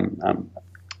 okay,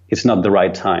 it's not the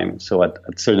right time. So at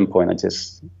a certain point, I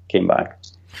just came back.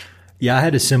 Yeah, I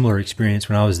had a similar experience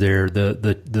when I was there.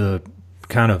 The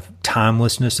kind of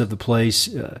timelessness of the place.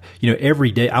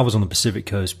 Every day I was on the Pacific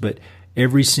Coast, but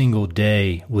every single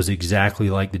day was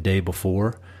exactly like the day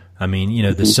before. I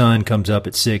mean, the sun comes up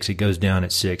at 6, it goes down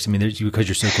at 6. I mean, because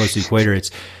you're so close to the equator, it's,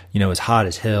 it's hot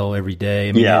as hell every day.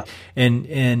 I mean, yeah. And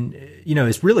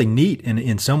it's really neat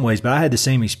in some ways, but I had the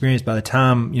same experience by the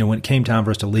time, when it came time for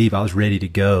us to leave, I was ready to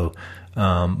go.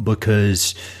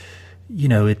 Because,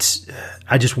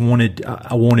 I just wanted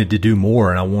to do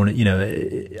more, and I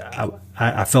wanted,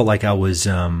 I felt like I was,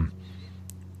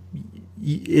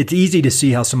 it's easy to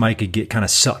see how somebody could get kind of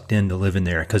sucked into living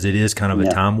there, because it is kind of a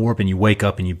time warp, and you wake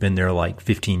up and you've been there like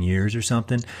 15 years or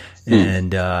something.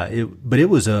 And, it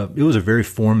was a very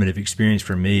formative experience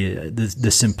for me. The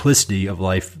simplicity of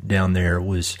life down there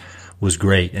was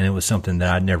great. And it was something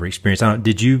that I'd never experienced.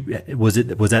 Was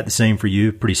that the same for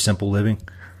you? Pretty simple living?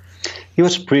 It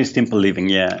was pretty simple living.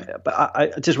 Yeah. But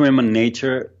I just remember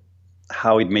nature,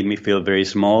 how it made me feel very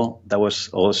small. That was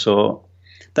also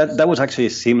that was actually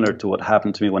similar to what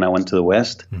happened to me when I went to the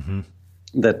West.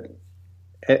 That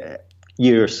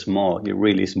you're small, you're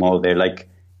really small there. Like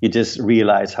you just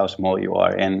realize how small you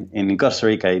are. And in Costa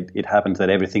Rica, it happens that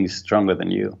everything is stronger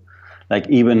than you. Like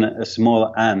even a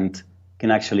small ant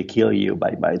can actually kill you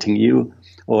by biting you,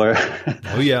 or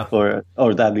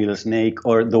or that little snake,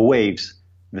 or the waves.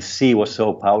 The sea was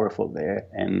so powerful there,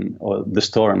 or the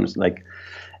storms. Like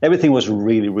everything was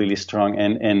really, really strong,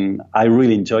 and I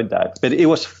really enjoyed that. But it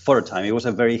was for a time. It was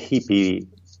a very hippie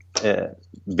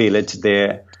village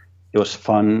there. It was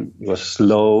fun. It was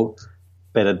slow,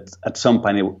 but at some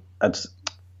point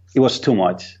it was too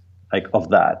much. Like of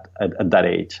that at that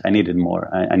age, I needed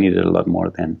more. I needed a lot more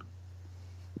then.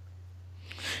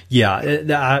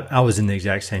 Yeah, I was in the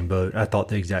exact same boat. I thought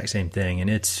the exact same thing, and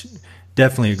it's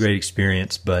definitely a great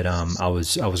experience. But I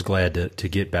was glad to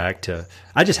get back to.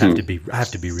 I just have to be. I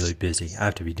have to be really busy. I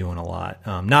have to be doing a lot.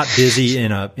 Not busy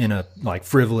in a like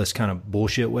frivolous kind of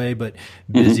bullshit way, but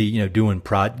busy. Doing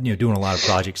doing a lot of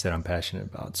projects that I'm passionate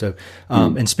about. So,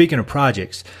 and speaking of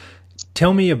projects.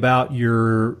 Tell me about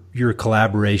your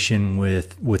collaboration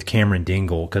with Cameron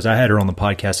Dingle, because I had her on the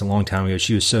podcast a long time ago.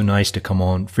 She was so nice to come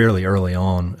on fairly early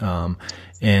on,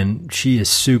 and she is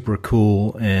super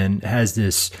cool and has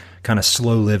this kind of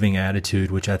slow living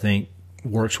attitude, which I think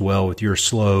works well with your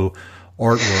slow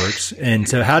artworks. And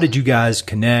so how did you guys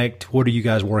connect? What are you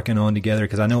guys working on together?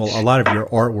 Because I know a lot of your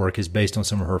artwork is based on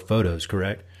some of her photos,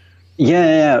 correct?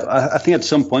 Yeah. I think at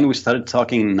some point we started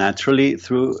talking naturally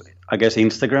through, I guess,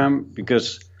 Instagram,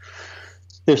 because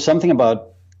there's something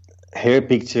about her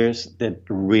pictures that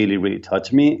really, really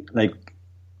touch me. Like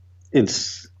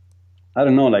it's, I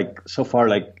don't know, like so far,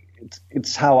 like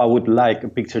it's how I would like a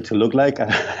picture to look like.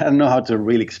 I don't know how to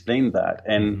really explain that.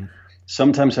 And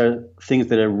sometimes there are things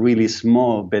that are really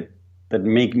small, but that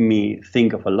make me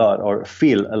think of a lot or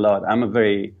feel a lot. I'm a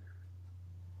very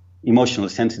emotional,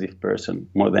 sensitive person,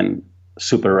 more than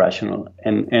super rational.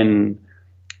 And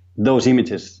those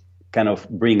images kind of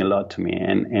bring a lot to me,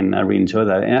 and I really enjoy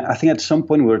that. And I think at some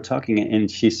point we were talking,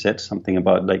 and she said something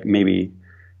about like maybe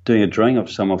doing a drawing of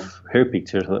some of her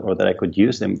pictures, or that I could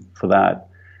use them for that.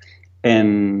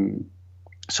 And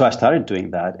so I started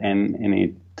doing that, and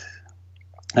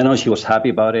I know she was happy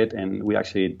about it, and we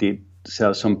actually did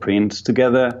sell some prints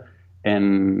together.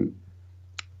 And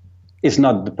it's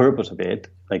not the purpose of it.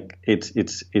 Like it's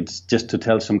just to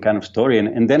tell some kind of story.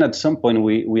 And then at some point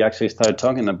we actually started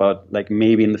talking about like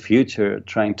maybe in the future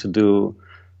trying to do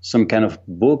some kind of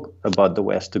book about the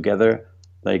West together,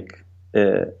 like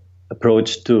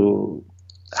approach to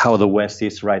how the West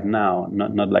is right now,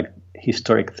 not like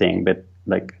historic thing, but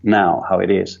like now how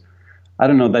it is. I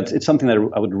don't know. It's something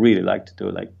that I would really like to do,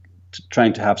 like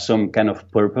trying to have some kind of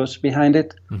purpose behind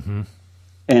it.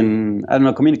 And I don't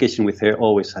know, communication with her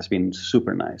always has been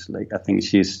super nice. Like I think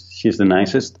she's the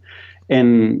nicest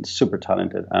and super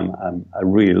talented. I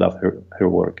really love her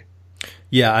work.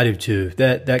 Yeah, I do too.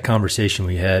 That conversation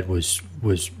we had was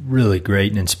really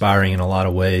great and inspiring in a lot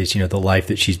of ways. The life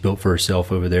that she's built for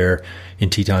herself over there in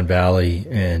Teton Valley.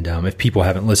 And if people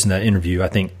haven't listened to that interview, I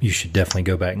think you should definitely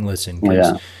go back and listen,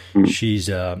 because she's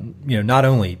not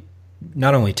only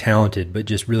talented, but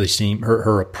just really seem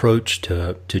her approach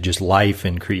to just life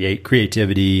and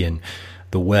creativity and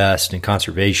the West and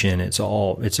conservation. It's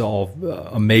all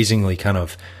amazingly kind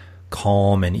of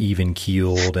calm and even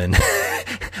keeled. And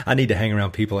I need to hang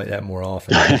around people like that more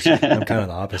often. I'm kind of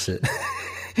the opposite.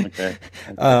 Okay.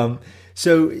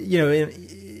 So,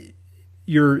 in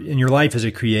your life as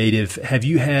a creative, have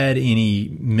you had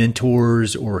any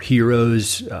mentors or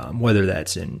heroes, whether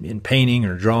that's in painting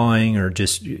or drawing or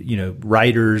just,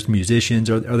 writers, musicians?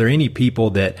 Are there any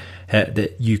people that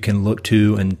you can look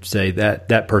to and say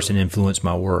that person influenced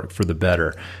my work for the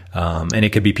better? And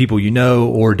it could be people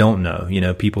or don't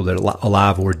know, people that are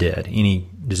alive or dead.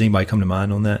 Does anybody come to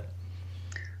mind on that?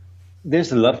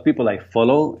 There's a lot of people I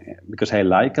follow because I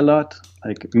like a lot.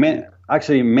 Like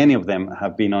many of them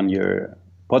have been on your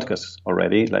podcast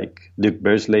already, like Luke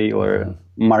Bursley or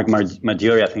Mark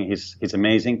Maggiore. I think he's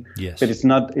amazing. Yes. But it's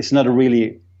not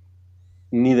really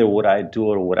neither what I do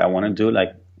or what I want to do.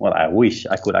 Like, well, I wish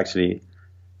I could actually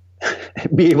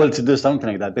be able to do something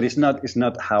like that, but it's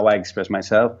not how I express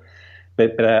myself.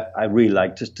 But I really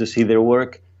like just to see their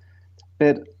work.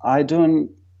 But I don't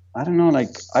know.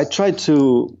 Like I try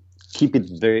to keep it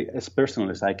very as personal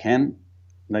as I can,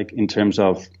 like in terms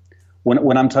of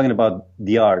when I'm talking about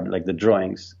the art, like the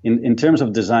drawings. In terms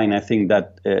of design, I think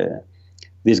that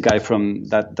this guy from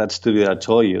that studio that I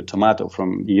told you, Tomato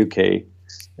from the UK,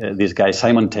 this guy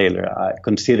Simon Taylor, I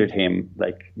considered him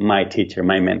like my teacher,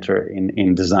 my mentor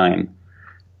in design.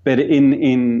 But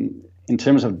in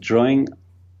terms of drawing,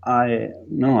 I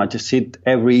just sit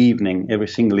every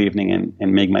single evening,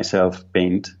 and make myself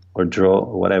paint or draw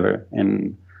or whatever,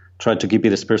 and try to keep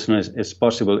it as personal as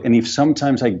possible. And if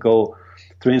sometimes I go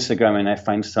through Instagram and I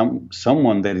find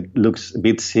someone that it looks a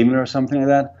bit similar or something like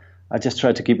that, I just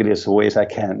try to keep it as away as I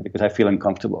can, because I feel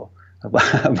uncomfortable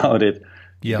about it.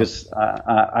 Yeah. Because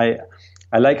I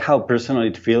like how personal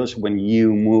it feels when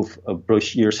you move a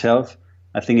brush yourself.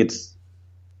 I think it's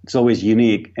always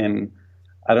unique, and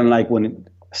I don't like when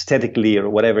aesthetically or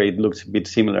whatever it looks a bit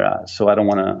similar. So I don't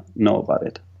want to know about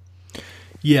it.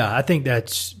 Yeah, I think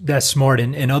that's smart,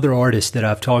 and other artists that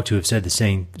I've talked to have said the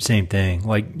same thing.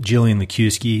 Like Jillian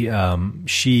Lekuski,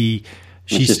 she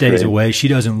stays great. away. She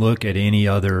doesn't look at any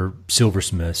other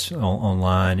silversmiths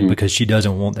online because she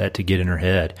doesn't want that to get in her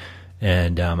head.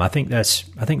 And I think that's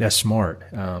smart,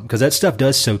 because that stuff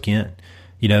does soak in.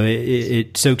 You know,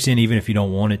 it soaks in even if you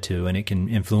don't want it to, and it can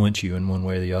influence you in one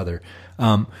way or the other.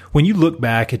 When you look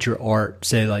back at your art,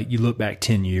 say like you look back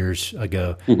 10 years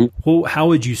ago, well, how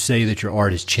would you say that your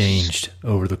art has changed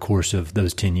over the course of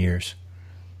those 10 years?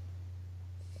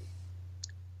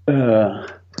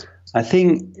 I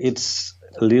think it's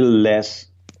a little less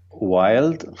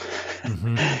wild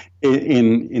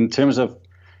in terms of,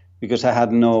 because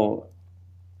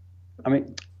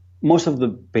most of the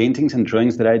paintings and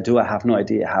drawings that I do, I have no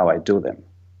idea how I do them,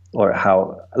 or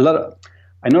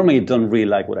I normally don't really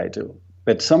like what I do,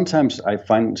 but sometimes I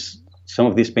find some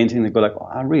of these paintings and go like, oh,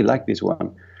 I really like this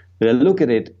one, but I look at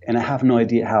it and I have no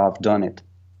idea how I've done it.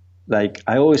 Like,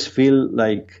 I always feel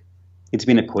like it's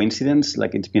been a coincidence,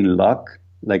 like it's been luck,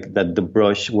 like that the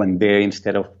brush went there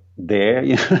instead of there.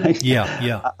 You know, like,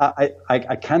 Yeah.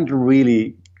 I can't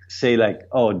really say like,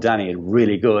 oh, Danny,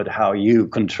 really good how you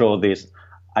control this.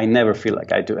 I never feel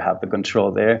like I do have the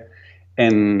control there.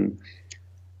 And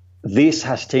this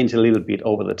has changed a little bit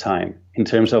over the time, in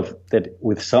terms of that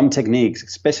with some techniques,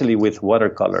 especially with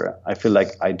watercolor, I feel like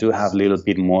I do have a little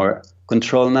bit more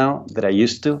control now than I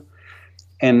used to.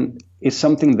 And it's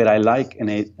something that I like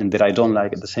and that I don't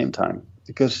like at the same time,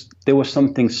 because there was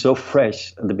something so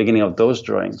fresh at the beginning of those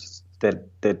drawings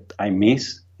that I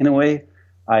miss in a way.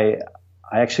 I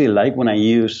actually like when I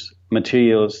use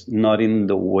materials not in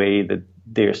the way that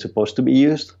they're supposed to be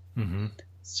used.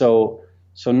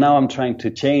 So now I'm trying to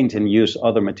change and use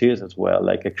other materials as well,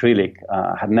 like acrylic.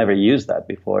 I had never used that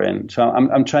before, and so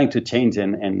I'm trying to change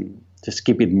and just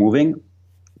keep it moving.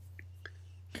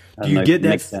 Do you get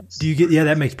that?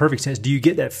 That makes perfect sense. Do you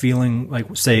get that feeling,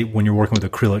 like say when you're working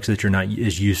with acrylics that you're not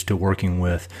as used to working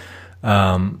with?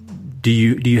 Do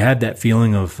you have that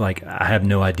feeling of like, I have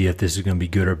no idea if this is going to be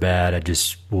good or bad,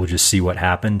 we'll just see what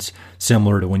happens,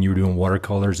 similar to when you were doing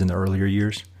watercolors in the earlier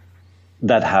years?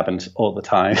 That happens all the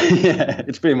time. Yeah,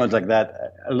 it's pretty much like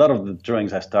that. A lot of the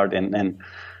drawings I start and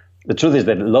the truth is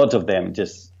that a lot of them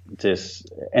just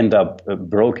end up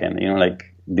broken, you know, like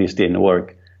this didn't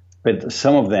work. But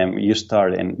some of them you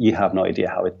start and you have no idea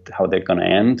how they're going to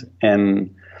end.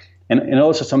 And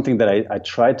also something that I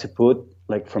try to put,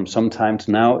 like from some time to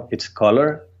now, it's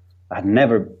color. I had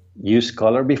never used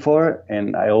color before,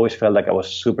 and I always felt like I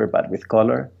was super bad with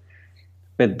color.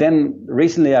 But then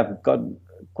recently I've got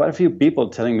quite a few people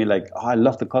telling me like, oh, I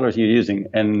love the colors you're using,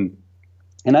 and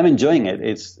I'm enjoying it.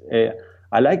 It's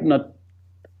I like not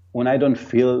when I don't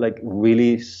feel like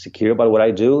really secure about what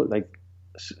I do. Like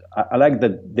I like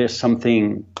that there's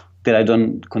something that I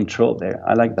don't control there.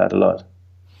 I like that a lot.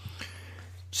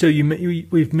 So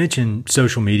we've mentioned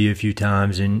social media a few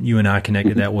times, and you and I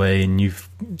connected that way, and you've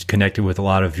connected with a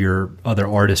lot of your other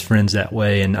artist friends that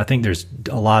way, and I think there's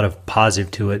a lot of positive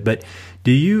to it. But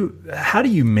how do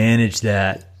you manage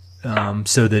that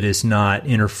so that it's not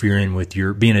interfering with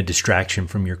being a distraction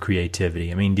from your creativity?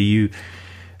 I mean,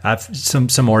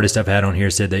 some artists I've had on here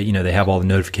said that, they have all the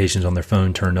notifications on their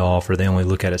phone turned off, or they only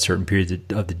look at it certain periods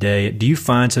of the day. Do you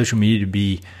find social media to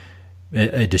be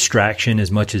a distraction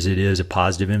as much as it is a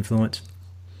positive influence?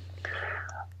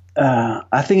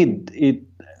 I think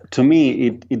to me,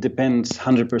 it depends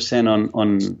 100%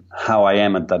 on how I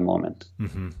am at that moment.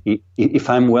 If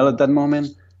I'm well at that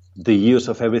moment, the use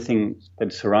of everything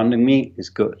that's surrounding me is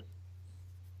good.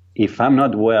 If I'm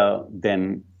not well,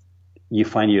 then you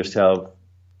find yourself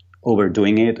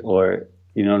overdoing it, or,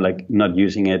 like not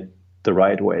using it the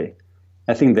right way.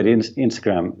 I think that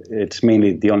Instagram, it's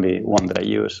mainly the only one that I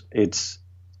use. It's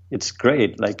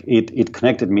great. Like it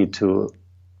connected me to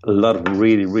a lot of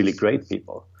really, really great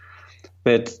people.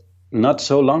 But not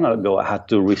so long ago, I had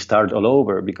to restart all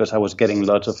over because I was getting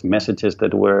lots of messages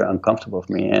that were uncomfortable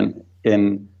for me.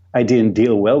 And I didn't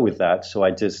deal well with that. So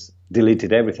I just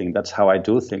deleted everything. That's how I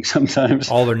do things sometimes.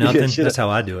 All or nothing. That's how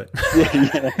I do it.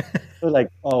 Yeah. You're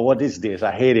like, oh, what is this?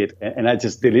 I hate it, and I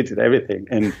just deleted everything.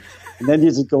 And then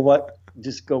you just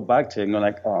go back to it and go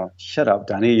like, oh, shut up,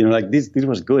 Danny. Like this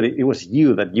was good. It was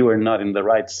you that you were not in the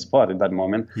right spot at that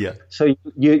moment. Yeah. So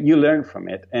you learn from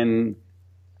it, and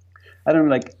I don't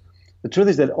know, like the truth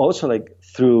is that also like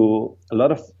through a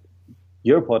lot of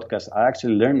your podcast, I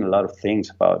actually learned a lot of things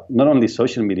about not only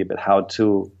social media, but how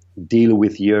to deal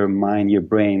with your mind, your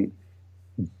brain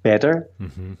better.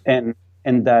 Mm-hmm.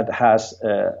 And that has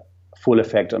a full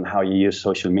effect on how you use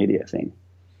social media thing.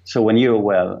 So when you're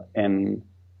well and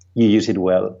you use it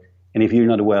well, and if you're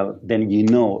not well, then you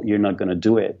know you're not going to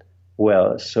do it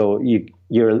well. So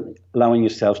you're allowing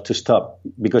yourself to stop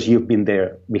because you've been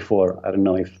there before. I don't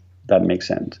know if that makes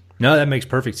sense. No, that makes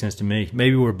perfect sense to me.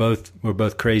 Maybe we're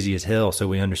both crazy as hell, so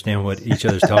we understand what each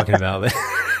other's talking about.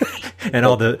 And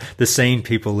all the sane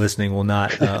people listening will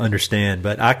not understand,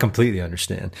 but I completely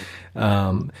understand.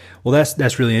 Well,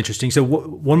 that's really interesting. So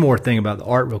one more thing about the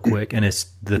art real quick, and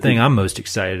it's the thing I'm most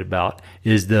excited about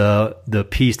is the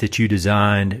piece that you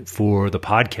designed for the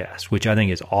podcast, which I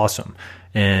think is awesome.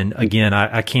 And again,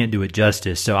 I can't do it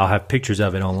justice, so I'll have pictures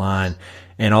of it online.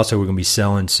 And also we're going to be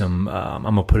selling some, I'm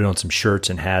going to put it on some shirts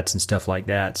and hats and stuff like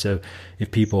that. So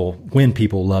when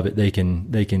people love it, they can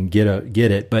get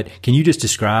it. But can you just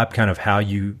describe kind of how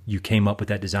you came up with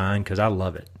that design? Cause I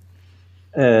love it.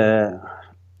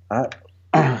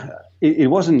 It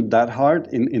wasn't that hard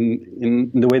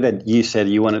in the way that you said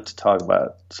you wanted to talk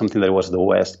about something that was the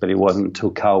West, but it wasn't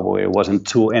too cowboy. It wasn't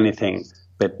too anything,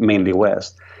 but mainly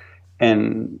West.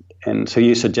 And so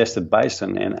you suggested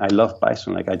bison, and I love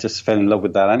bison. Like I just fell in love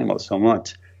with that animal so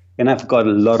much. And I've got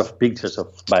a lot of pictures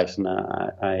of bison.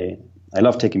 I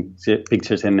love taking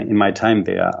pictures, and in my time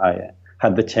there, I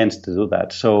had the chance to do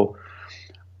that. So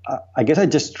I guess I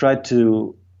just tried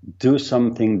to do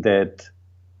something that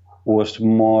was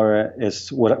more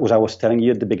as what I was telling you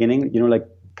at the beginning, like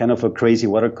kind of a crazy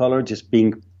watercolor, just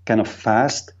being kind of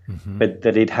fast, mm-hmm. but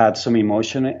that it had some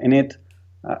emotion in it.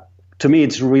 To me,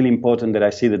 it's really important that I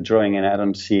see the drawing and I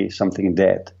don't see something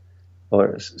dead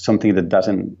or something that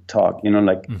doesn't talk.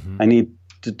 Mm-hmm. I need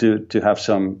to have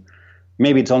some.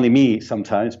 Maybe it's only me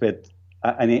sometimes, but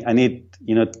I need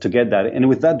to get that. And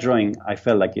with that drawing, I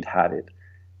felt like it had it,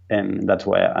 and that's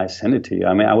why I sent it to you.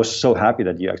 I mean, I was so happy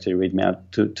that you actually reached me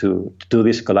out to do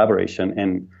this collaboration,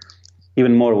 and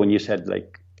even more when you said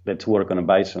like let's work on a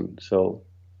bison. So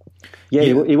yeah.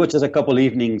 It was just a couple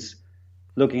evenings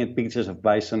looking at pictures of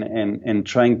bison and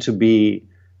trying to be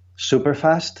super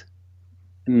fast,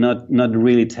 not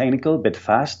really technical, but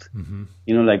fast, mm-hmm.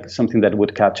 Like something that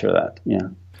would capture that. Yeah.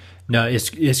 No,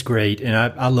 it's great. And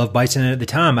I love bison. And at the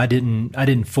time I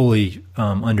didn't fully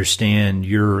understand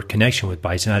your connection with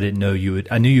bison. I didn't know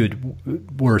I knew you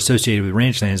were associated with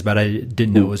ranch lands, but I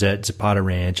didn't know it was at Zapata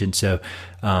Ranch. And so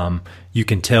you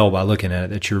can tell by looking at it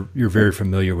that you're very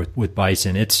familiar with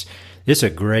bison. It's a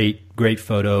great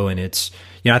photo, and it's,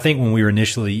 I think when we were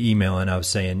initially emailing, I was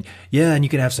saying, yeah, and you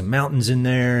could have some mountains in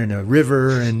there and a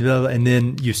river, and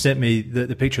then you sent me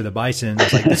the picture of the bison. I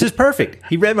was like, this is perfect.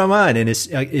 He read my mind, and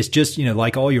it's just,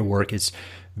 like all your work, it's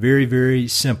very, very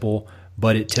simple,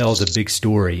 but it tells a big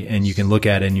story, and you can look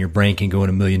at it, and your brain can go in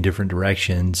a million different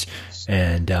directions.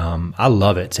 And I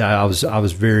love it. So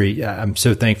I'm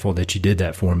so thankful that you did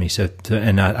that for me. So,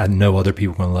 and I know other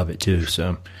people are going to love it too.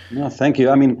 So, no, thank you.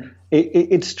 I mean,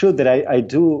 it's true that I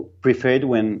do prefer it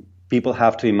when people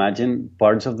have to imagine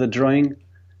parts of the drawing.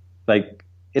 Like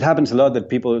it happens a lot that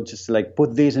people just like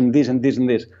put this and this and this and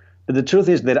this. But the truth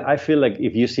is that I feel like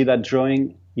if you see that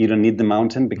drawing, you don't need the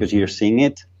mountain because mm-hmm. you're seeing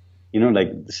it.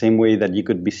 Like the same way that you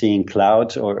could be seeing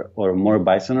clouds or more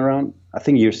bison around. I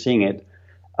think you're seeing it.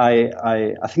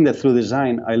 I think that through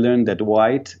design, I learned that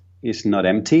white is not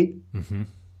empty. Mm-hmm.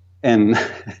 And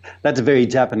that's very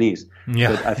Japanese.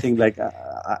 Yeah. But I think like,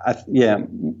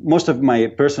 most of my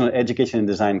personal education in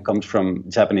design comes from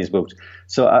Japanese books.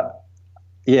 So I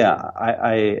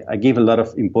give a lot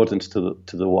of importance to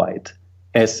the white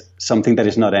as something that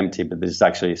is not empty, but is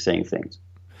actually saying things.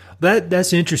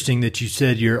 That's interesting that you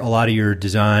said a lot of your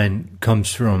design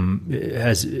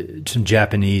has some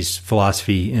Japanese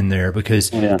philosophy in there, because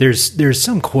there's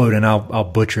some quote, and I'll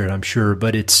butcher it, I'm sure,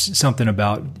 but it's something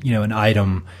about, an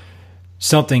item,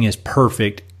 something is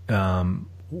perfect,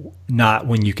 not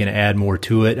when you can add more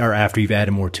to it or after you've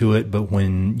added more to it, but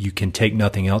when you can take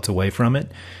nothing else away from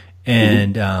it.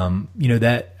 And,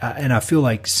 mm-hmm. And I feel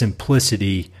like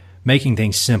simplicity, making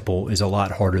things simple, is a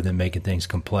lot harder than making things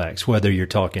complex, whether you're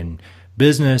talking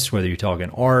business, whether you're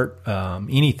talking art,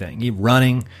 anything,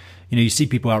 running, you see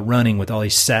people out running with all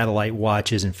these satellite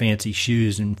watches and fancy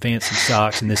shoes and fancy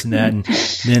socks and this and that. And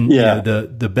then,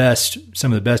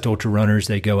 some of the best ultra runners,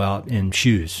 they go out in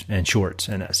shoes and shorts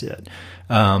and that's it.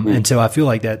 And so I feel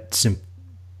like that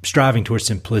striving towards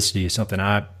simplicity is something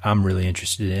I'm really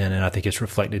interested in. And I think it's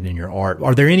reflected in your art.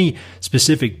 Are there any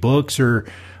specific books or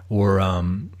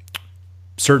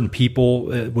certain people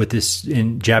with this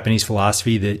in Japanese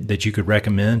philosophy that you could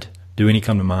recommend? Do any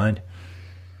come to mind?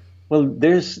 Well,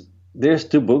 there's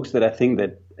 2 books that I think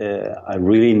that I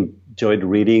really enjoyed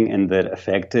reading and that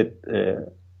affected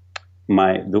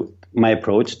my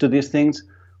approach to these things.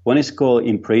 One is called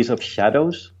In Praise of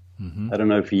Shadows. I don't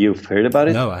know if you've heard about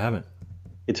it. No, I haven't.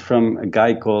 It's from a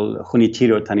guy called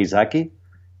Junichiro Tanizaki,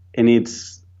 and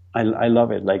I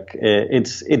love it. Like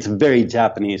it's very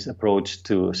Japanese approach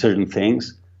to certain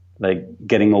things, like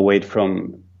getting away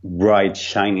from bright,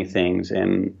 shiny things,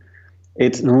 and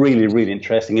it's really, really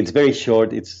interesting. It's very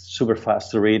short. It's super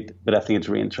fast to read, but I think it's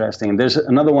really interesting. And there's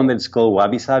another one that's called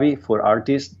Wabi Sabi for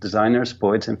artists, designers,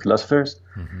 poets, and philosophers.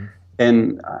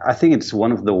 And I think it's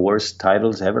one of the worst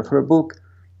titles ever for a book,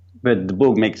 but the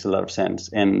book makes a lot of sense.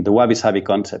 And the Wabi Sabi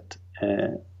concept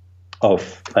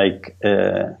of like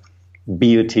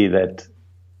beauty that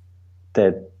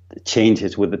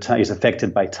changes with the time, is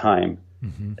affected by time.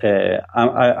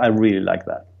 I really like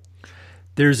that.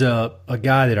 There's a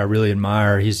guy that I really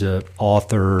admire. He's an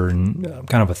author and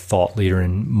kind of a thought leader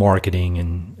in marketing,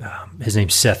 and his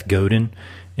name's Seth Godin,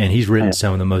 and he's written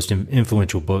some of the most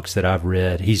influential books that I've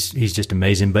read. He's just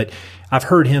amazing. But I've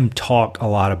heard him talk a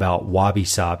lot about wabi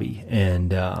sabi,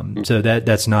 and so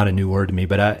that's not a new word to me.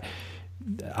 But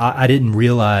I didn't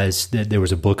realize that there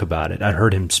was a book about it. I'd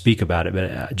heard him speak about it,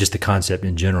 but just the concept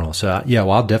in general. So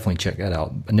I'll definitely check that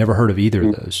out. I never heard of either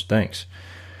of those. Thanks.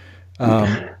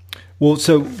 Well,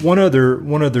 so one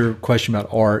other question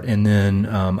about art, and then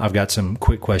I've got some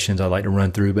quick questions I'd like to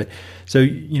run through. But so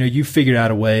you figured out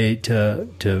a way to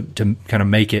kind of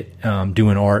make it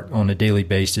doing art on a daily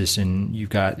basis, and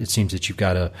it seems that you've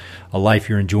got a life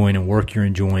you're enjoying and work you're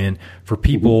enjoying. For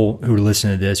people who are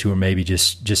listening to this, who are maybe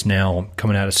just now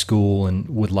coming out of school and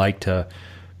would like to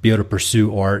be able to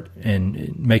pursue art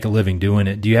and make a living doing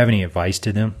it, do you have any advice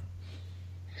to them?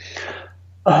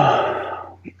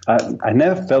 I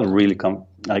never felt really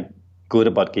good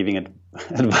about giving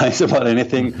advice about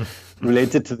anything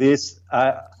related to this.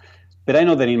 But I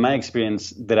know that in my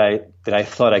experience that I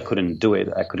thought I couldn't do it,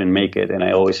 I couldn't make it, and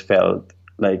I always felt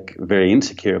like very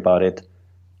insecure about it.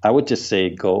 I would just say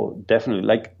go, definitely.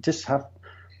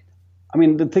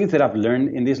 The things that I've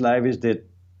learned in this life is that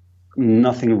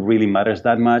nothing really matters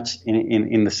that much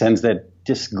in the sense that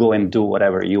just go and do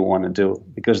whatever you want to do,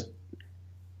 because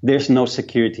there's no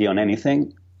security on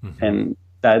anything. And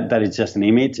that is just an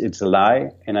image. It's a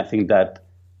lie. And I think that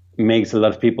makes a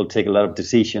lot of people take a lot of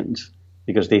decisions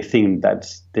because they think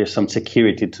that there's some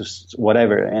security to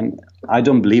whatever. And I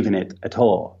don't believe in it at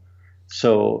all.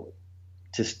 So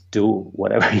just do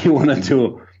whatever you want to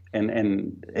do and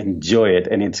enjoy it.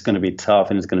 And it's going to be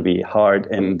tough and it's going to be hard.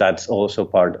 And that's also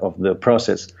part of the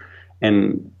process.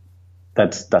 And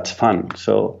that's fun.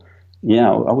 So,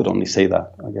 I would only say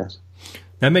that, I guess.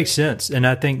 That makes sense. And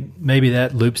I think maybe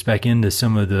that loops back into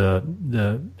some of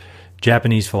the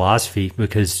Japanese philosophy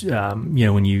because,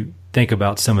 when you think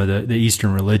about some of the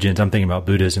Eastern religions, I'm thinking about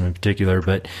Buddhism in particular,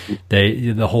 but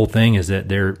the whole thing is that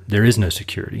there is no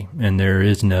security and there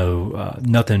is no,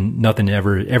 nothing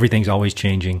ever, everything's always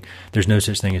changing. There's no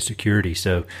such thing as security.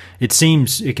 So it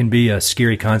seems it can be a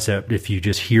scary concept if you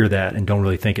just hear that and don't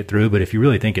really think it through. But if you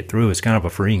really think it through, it's kind of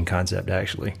a freeing concept,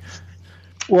 actually.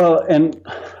 Well, and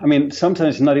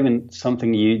sometimes it's not even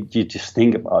something you just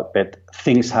think about, but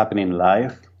things happen in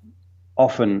life,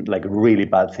 often like really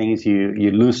bad things.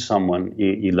 You lose someone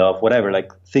you love, whatever,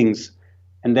 like things,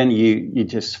 and then you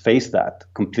just face that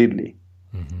completely.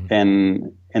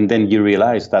 And then you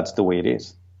realize that's the way it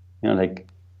is. Like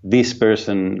this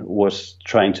person was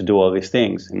trying to do all these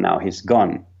things and now he's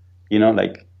gone.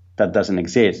 Like that doesn't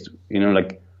exist.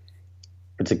 Like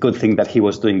it's a good thing that he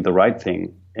was doing the right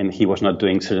thing. And he was not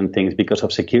doing certain things because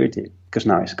of security, because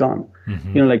now he's gone.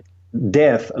 Like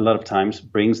death a lot of times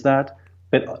brings that,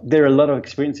 but there are a lot of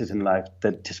experiences in life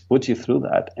that just put you through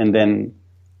that. And then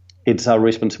it's our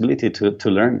responsibility to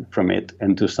learn from it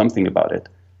and do something about it.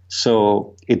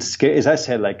 So it's scary. As I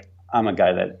said, like I'm a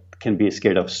guy that can be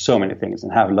scared of so many things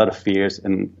and have a lot of fears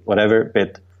and whatever,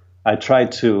 but I try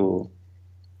to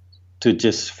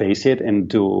just face it and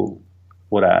do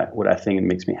what I think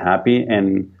makes me happy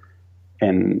and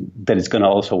that it's going to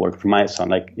also work for my son.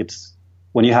 Like it's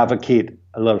when you have a kid,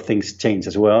 a lot of things change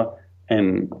as well.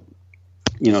 And,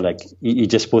 like you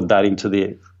just put that into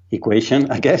the equation,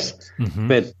 I guess.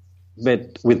 But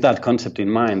but with that concept in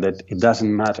mind, that it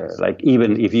doesn't matter. Like,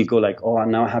 even if you go like, oh,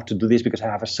 now I have to do this because I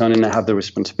have a son and I have the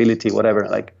responsibility, whatever.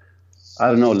 Like, I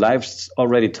don't know. Life's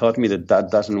already taught me that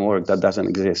doesn't work. That doesn't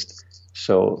exist.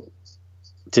 So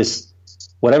just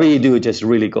whatever you do, just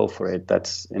really go for it.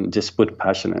 And just put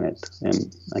passion in it.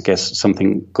 And I guess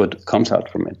something good comes out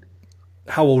from it.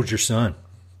 How old is your son?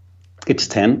 It's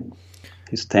 10.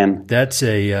 He's 10. That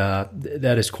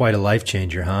is quite a life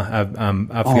changer, huh? I've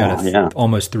got a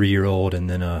almost 3-year-old and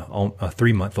then a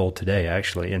 3-month-old today,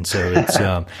 actually, and so it's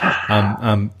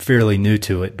I'm fairly new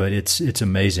to it, but it's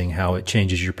amazing how it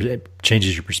changes your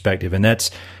perspective, and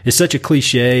it's such a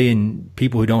cliche, and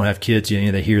people who don't have kids,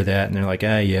 they hear that and they're like,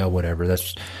 yeah, whatever,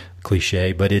 that's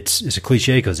cliche, but it's a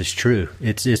cliche because it's true.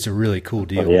 It's a really cool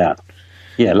deal. Oh,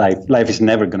 yeah. Life is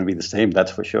never going to be the same.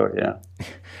 That's for sure. Yeah.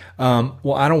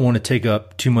 Well, I don't want to take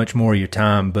up too much more of your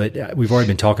time, but we've already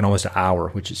been talking almost an hour,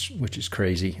 which is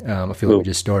crazy. I feel like we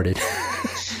just started.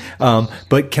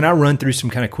 But can I run through some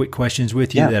kind of quick questions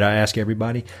with you that I ask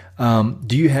everybody?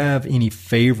 Do you have any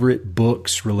favorite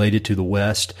books related to the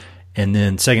West? And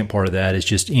then second part of that is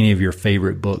just any of your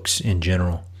favorite books in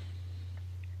general.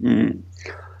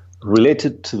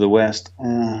 Related to the West,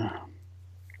 I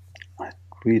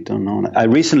really don't know. I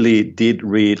recently did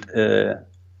read The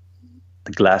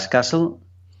Glass Castle.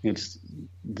 It's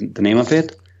the name of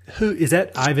it. Who is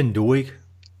that? Ivan Doig?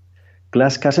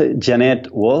 Glass Castle.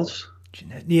 Jeanette Walls.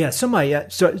 Yeah, somebody.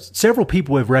 So several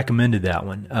people have recommended that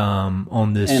one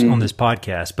on this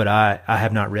podcast, but I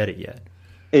have not read it yet.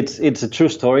 It's a true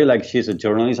story. Like, she's a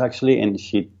journalist actually, and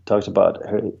she talks about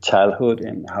her childhood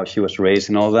and how she was raised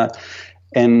and all that.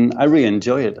 And I really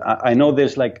enjoy it. I know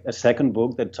there's like a second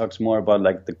book that talks more about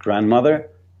like the grandmother.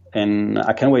 And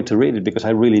I can't wait to read it because I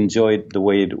really enjoyed the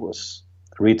way it was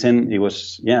written. It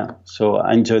was, so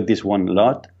I enjoyed this one a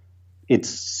lot. It's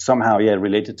somehow,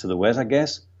 related to the West, I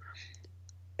guess.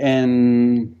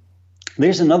 And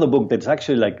there's another book that's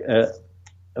actually like a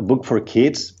book for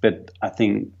kids, but I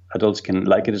think adults can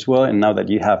like it as well. And now that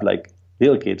you have like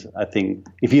little kids, I think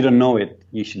if you don't know it,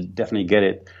 you should definitely get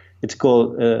it. It's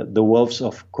called The Wolves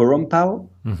of Kurrumpau.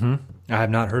 Mm-hmm. I have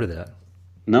not heard of that.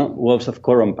 No, Wolves of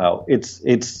Kurrumpau. It's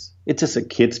just a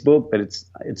kid's book, but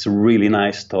it's a really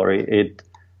nice story.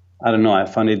 I don't know. I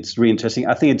found it's really interesting.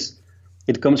 I think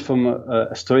it comes from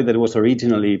a story that was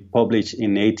originally published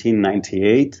in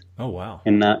 1898. Oh wow!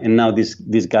 And now this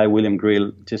guy William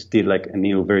Grill just did like a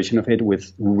new version of it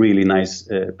with really nice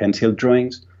pencil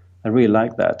drawings. I really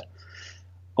like that.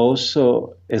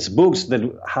 Also, as books that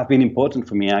have been important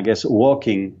for me, I guess,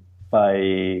 Walking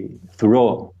by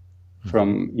Thoreau.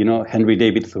 From Henry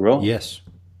David Thoreau. Yes,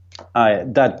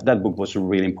 that book was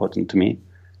really important to me.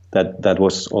 That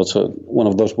was also one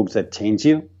of those books that change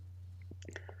you.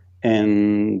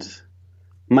 And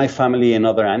My Family and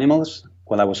Other Animals.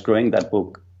 While I was growing, that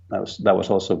book that was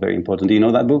also very important. Do you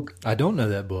know that book? I don't know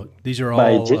that book. These are all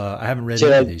I haven't read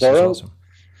any of these. That's awesome.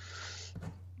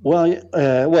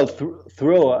 Well,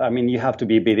 Thoreau. I mean, you have to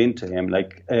be a bit into him.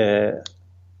 Like,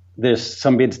 there's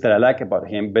some bits that I like about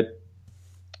him, but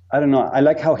I don't know. I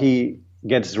like how he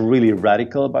gets really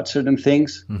radical about certain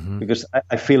things because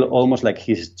I feel almost like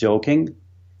he's joking,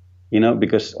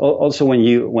 because also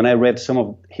when I read some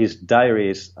of his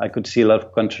diaries, I could see a lot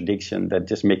of contradiction that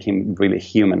just make him really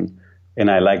human. And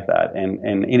I like that. And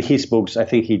in his books, I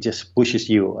think he just pushes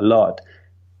you a lot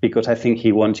because I think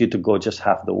he wants you to go just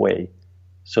half the way.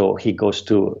 So he goes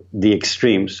to the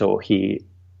extreme. So he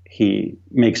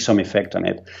makes some effect on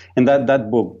it. And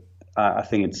that book, I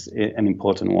think it's an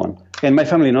important one. And My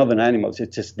Family and Other Animals,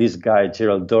 it's just this guy,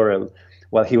 Gerald Dorrell,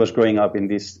 while he was growing up in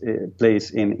this place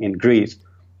in Greece,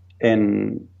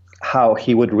 and how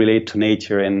he would relate to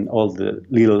nature and all the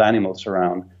little animals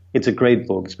around. It's a great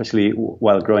book, especially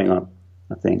while growing up,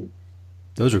 I think.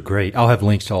 Those are great. I'll have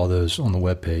links to all those on the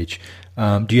webpage.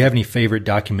 Do you have any favorite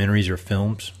documentaries or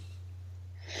films?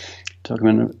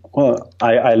 Well,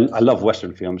 I love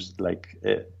Western films, like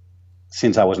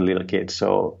since I was a little kid.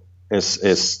 So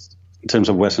is in terms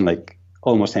of Western, like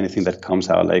almost anything that comes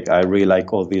out. Like, I really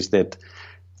like all these that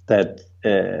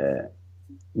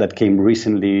came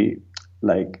recently.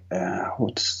 Like,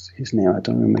 what's his name? I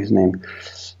don't remember his name.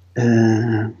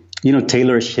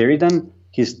 Taylor Sheridan.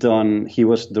 He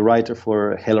was the writer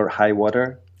for Hell or High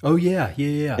Water. Oh yeah.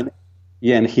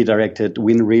 And he directed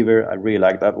Wind River. I really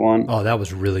like that one. Oh, that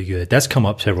was really good. That's come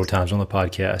up several times on the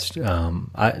podcast.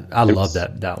 I love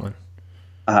that one.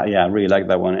 Yeah, I really like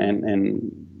that one.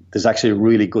 And there's actually a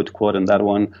really good quote in that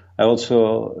one. I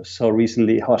also saw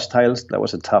recently Hostiles. That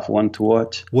was a tough one to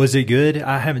watch. Was it good?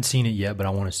 I haven't seen it yet, but I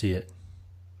want to see it.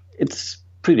 It's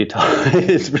pretty tough.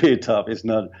 It's pretty tough. It's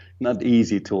not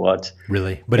easy to watch.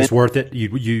 Really, but it's worth it.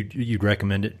 You'd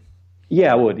recommend it?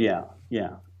 Yeah, I would. Yeah,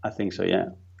 I think so. Yeah.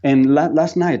 And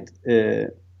last night,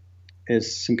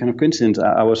 is some kind of coincidence.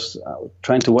 I was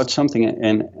trying to watch something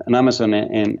on Amazon,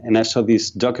 and I saw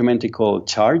this documentary called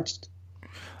Charged.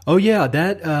 Oh yeah,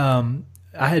 that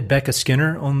I had Becca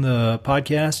Skinner on the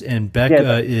podcast, and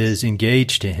Becca is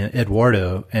engaged to him,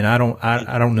 Eduardo, and I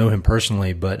don't know him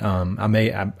personally, but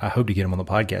I hope to get him on the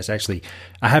podcast. Actually,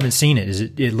 I haven't seen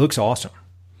it. It looks awesome.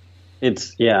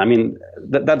 I mean,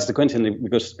 that's the coincidence,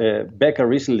 because Becca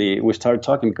recently, we started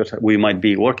talking because we might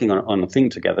be working on a thing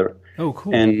together. Oh,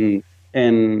 cool.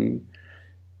 And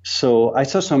so I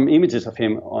saw some images of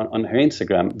him on her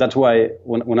Instagram. That's why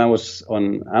when I was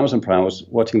on Amazon Prime, I was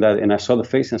watching that, and I saw the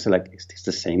face, and I said, like, is this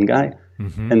the same guy?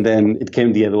 Mm-hmm. And then it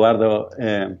came the Eduardo,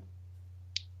 I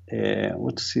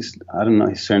don't know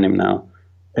his surname now,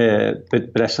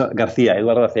 but I saw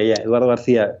Eduardo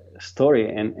Garcia story,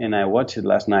 and I watched it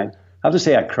last night. I have to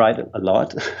say I cried a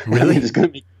lot. Really? It's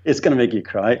gonna make you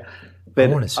cry. But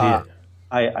I want to see it.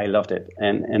 I loved it,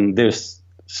 and there's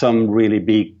some really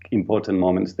big important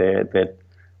moments there that,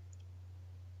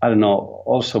 I don't know,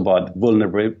 also about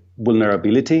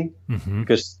vulnerability,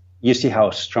 because you see how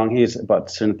strong he is about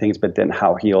certain things, but then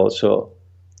how he also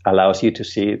allows you to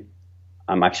see,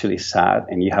 I'm actually sad,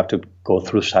 and you have to go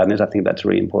through sadness. I think that's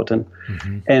really important.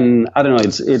 Mm-hmm. And I don't know,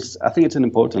 I think it's an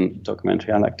important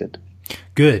documentary. I liked it.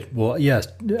 Good. Well, yes,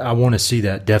 I want to see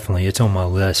that. Definitely. It's on my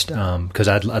list. Cause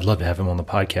I'd love to have him on the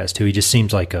podcast too. He just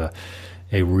seems like a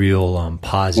real,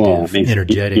 positive,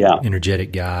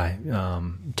 energetic guy,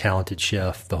 talented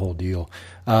chef, the whole deal.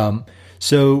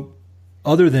 So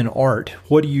other than art,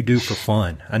 what do you do for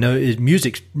fun? I know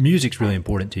music's really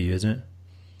important to you, isn't it?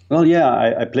 Well, yeah,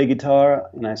 I play guitar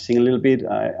and I sing a little bit.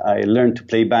 I learned to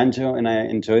play banjo, and I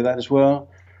enjoy that as well.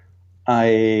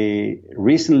 I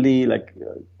recently, like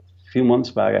a few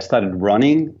months back, I started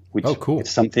running, which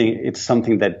it's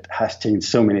something that has changed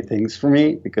so many things for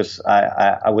me, because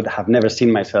I would have never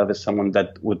seen myself as someone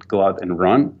that would go out and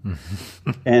run.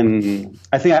 And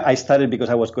I think I started because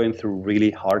I was going through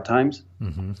really hard times,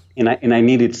 and I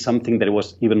needed something that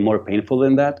was even more painful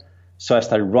than that. So I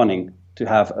started running to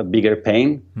have a bigger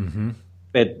pain.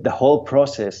 But the whole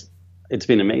process, it's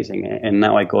been amazing. And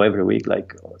now I go every week,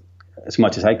 like as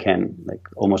much as I can, like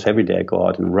almost every day I go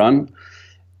out and run.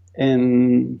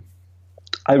 And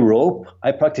I rope.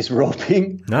 I practice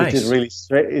roping, nice. Which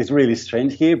is really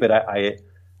strange here. But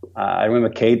I remember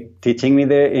Kate teaching me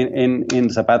there in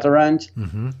Zapata Ranch,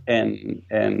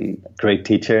 and great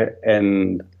teacher.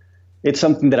 And it's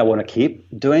something that I want to keep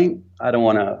doing. I don't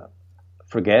want to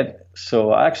forget.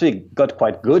 So I actually got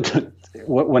quite good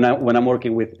when I'm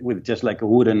working with just like a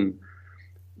wooden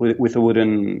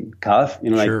calf,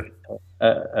 sure. like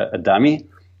a dummy.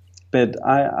 But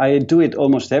I do it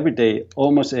almost every day,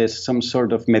 almost as some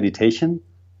sort of meditation.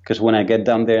 Because when I get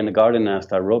down there in the garden and I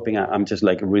start roping, I'm just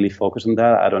like really focused on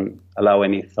that. I don't allow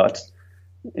any thoughts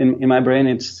in my brain.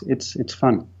 It's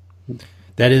fun.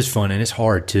 That is fun, and it's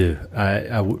hard too.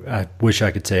 I wish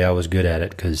I could say I was good at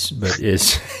it, but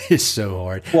it's so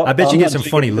hard. Well, I bet you get some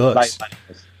funny looks.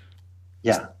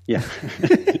 Yeah, yeah,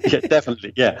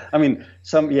 definitely. Yeah, I mean,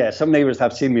 some neighbors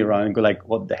have seen me around and go like,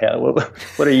 "What the hell?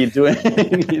 What are you doing?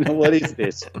 What is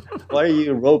this? Why are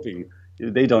you roping?"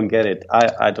 They don't get it.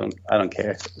 I don't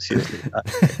care. Seriously.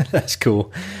 That's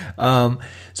cool.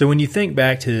 So when you think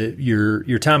back to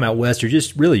your time out west, or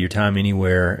just really your time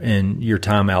anywhere, and your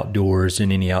time outdoors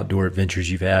and any outdoor adventures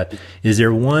you've had, is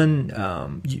there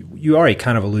one? You already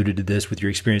kind of alluded to this with your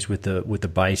experience with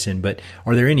the bison, but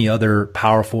are there any other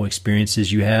powerful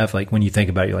experiences you have? Like when you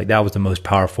think about it, you're like, that was the most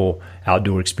powerful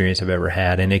outdoor experience I've ever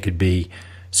had, and it could be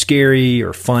scary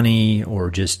or funny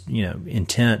or just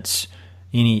intense.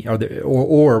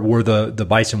 Or were the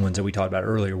bison ones that we talked about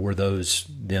earlier, were those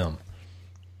them?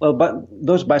 Well, but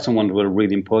those bison ones were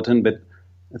really important, but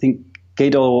I think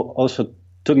Cato also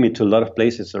took me to a lot of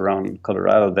places around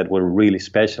Colorado that were really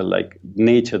special. Like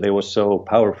nature, they were so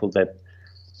powerful that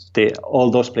all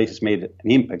those places made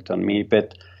an impact on me.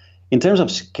 But in terms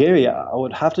of scary, I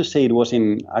would have to say it was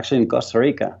in Costa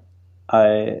Rica.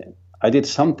 I did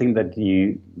something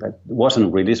that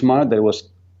wasn't really smart. That was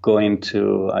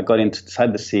I got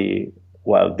inside the sea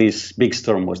while this big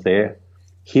storm was there.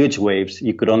 Huge waves.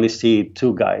 You could only see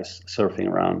two guys surfing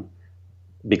around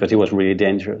because it was really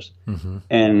dangerous. Mm-hmm.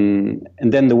 And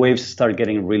then the waves started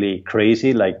getting really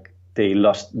crazy. Like they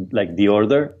lost like the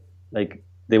order. Like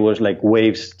there was like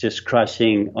waves just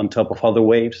crashing on top of other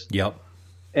waves. Yep.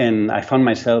 And I found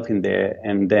myself in there.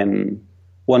 And then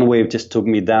one wave just took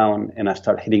me down, and I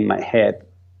started hitting my head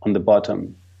on the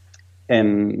bottom.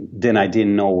 And then I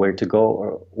didn't know where to go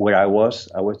or where I was.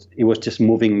 It was just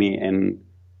moving me and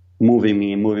moving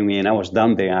me and moving me. And I was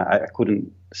down there. I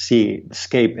couldn't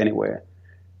escape anywhere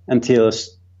until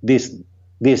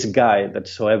this guy that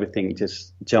saw everything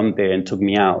just jumped there and took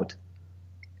me out.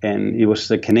 And he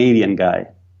was a Canadian guy.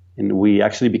 And we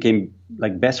actually became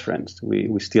like best friends.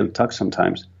 We still talk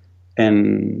sometimes.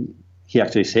 And he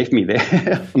actually saved me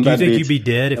there. Do you think you'd be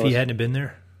dead if he hadn't been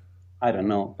there? I don't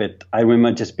know. But I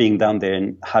remember just being down there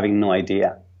and having no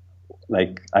idea.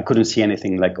 Like I couldn't see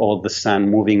anything, like all the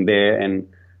sand moving there.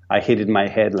 And I hit my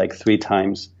head like 3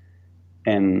 times.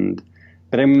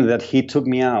 But I remember that he took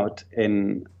me out,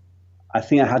 and I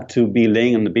think I had to be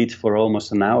laying on the beach for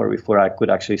almost an hour before I could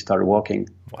actually start walking.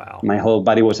 Wow. My whole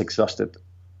body was exhausted.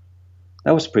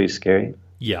 That was pretty scary.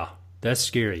 Yeah, that's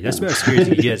scary. That's about as scary as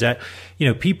it gets.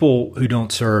 People who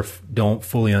don't surf don't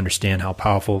fully understand how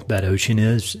powerful that ocean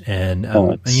is. And,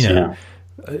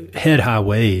 head high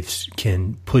waves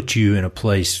can put you in a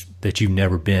place that you've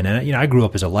never been. And, I grew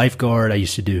up as a lifeguard. I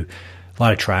used to do a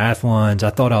lot of triathlons. I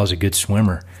thought I was a good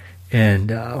swimmer.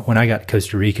 And when I got to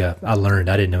Costa Rica, I learned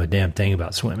I didn't know a damn thing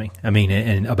about swimming. I mean,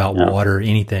 and about water,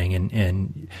 anything.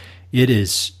 And it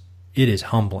is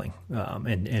humbling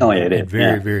and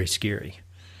very, very scary.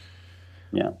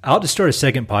 Yeah. I'll just start a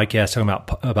second podcast talking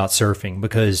about surfing,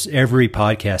 because every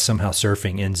podcast somehow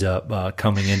surfing ends up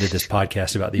coming into this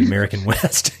podcast about the American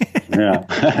West. Yeah.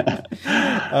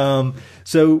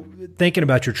 So thinking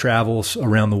about your travels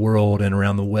around the world and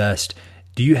around the West,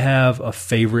 do you have a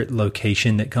favorite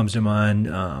location that comes to mind?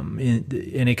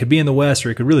 And it could be in the West, or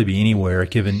it could really be anywhere,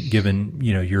 given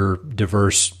your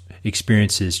diverse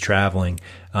experiences traveling.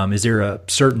 Is there a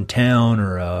certain town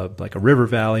or like a river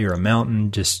valley or a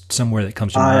mountain, just somewhere that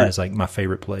comes to mind as like my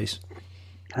favorite place?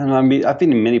 I don't know. I mean, I've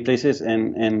been in many places,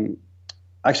 and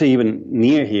actually even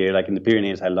near here, like in the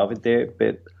Pyrenees, I love it there.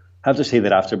 But I have to say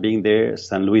that after being there,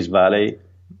 San Luis Valley,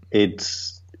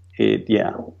 that's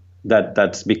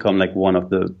become like one of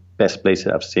the best places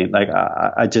I've seen. Like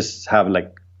I just have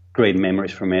like great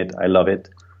memories from it. I love it.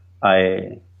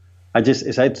 I just,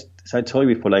 as I told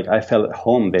you before, like I felt at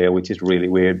home there, which is really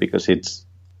weird because it's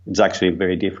actually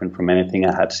very different from anything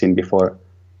I had seen before.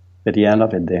 But yeah, I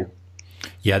love it there.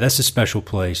 Yeah, that's a special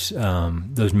place.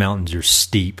 Those mountains are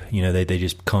steep. They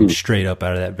just come straight up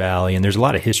out of that valley, and there's a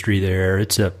lot of history there.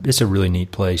 It's a really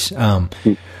neat place.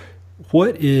 This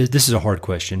is a hard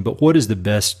question, but what is the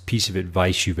best piece of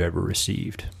advice you've ever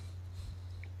received?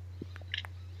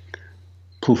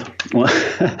 Well,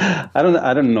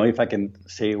 I don't know if I can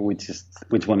say which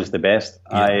one is the best.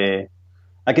 Yeah.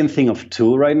 I can think of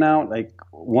 2 right now. Like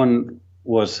one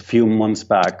was a few months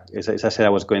back. As I said, I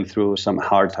was going through some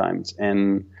hard times,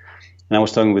 and I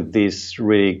was talking with this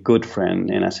really good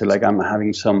friend, and I said, like, I'm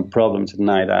having some problems at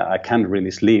night. I can't really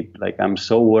sleep. Like, I'm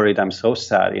so worried. I'm so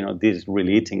sad. This is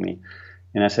really eating me.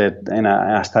 And I said, and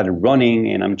I started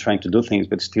running, and I'm trying to do things,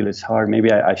 but still it's hard.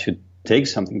 Maybe I should take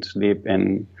something to sleep.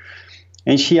 And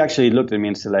she actually looked at me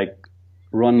and said, like,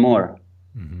 run more.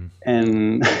 Mm-hmm.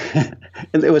 And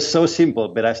it was so simple,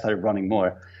 but I started running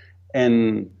more.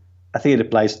 And I think it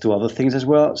applies to other things as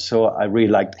well. So I really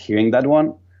liked hearing that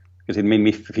one because it made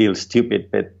me feel stupid,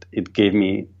 but it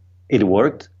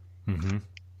worked. Mm-hmm.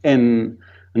 And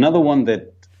another one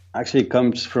that actually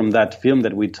comes from that film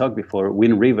that we talked before,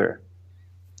 Wind River.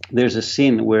 There's a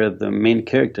scene where the main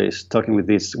character is talking with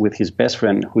his best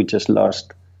friend who just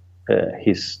lost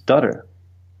his daughter.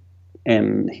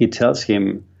 And he tells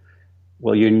him,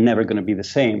 well, you're never going to be the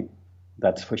same,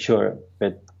 that's for sure.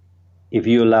 But if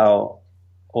you allow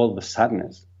all the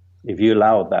sadness, if you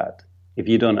allow that, if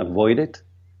you don't avoid it,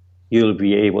 you'll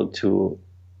be able to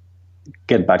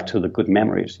get back to the good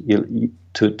memories,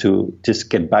 to just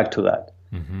get back to that.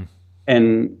 Mm-hmm.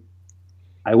 And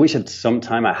I wish at some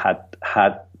time I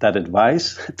had that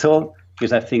advice told,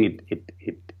 because I think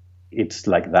it's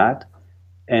like that.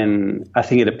 And I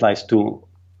think it applies to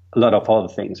a lot of other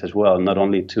things as well, not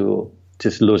only to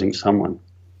just losing someone.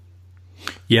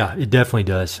 Yeah, it definitely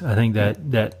does. I think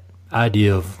that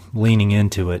idea of leaning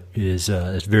into it is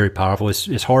very powerful.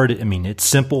 It's hard. I mean, it's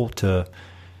simple for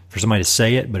somebody to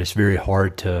say it, but it's very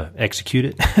hard to execute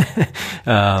it.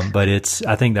 But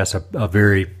I think that's a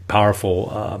very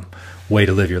powerful way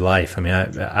to live your life. I mean,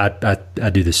 I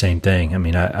do the same thing. I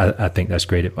mean, I think that's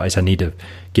great advice. I need to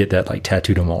get that like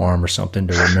tattooed on my arm or something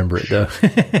to remember it though.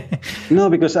 No,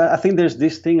 because I think there's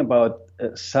this thing about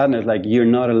sadness, like you're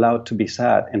not allowed to be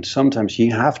sad. And sometimes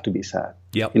you have to be sad.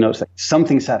 Yep. It's like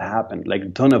something sad happened,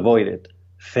 like don't avoid it,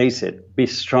 face it, be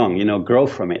strong, grow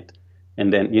from it.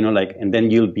 And then, and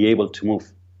then you'll be able to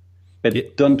move.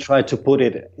 But don't try to put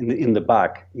it in the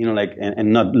back,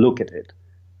 and not look at it.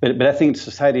 But I think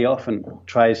society often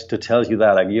tries to tell you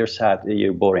that, like, you're sad,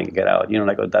 you're boring, get out.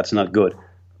 Like, oh, that's not good.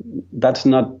 That's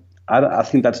not. I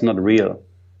think that's not real.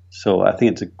 So I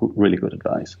think it's really good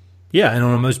advice. Yeah, and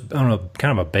on a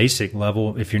kind of a basic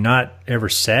level, if you're not ever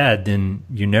sad, then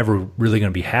you're never really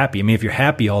going to be happy. I mean, if you're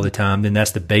happy all the time, then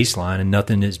that's the baseline, and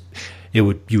nothing is. You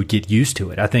would get used to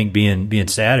it. I think being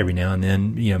sad every now and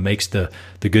then, makes the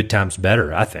good times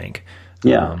better. I think.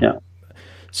 Yeah.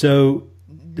 So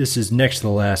this is next to the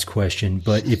last question,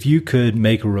 but if you could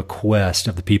make a request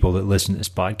of the people that listen to this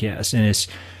podcast, and it's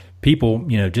people,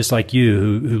 just like you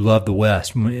who love the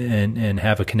West and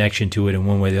have a connection to it in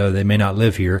one way or the other. They may not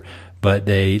live here, but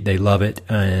they love it,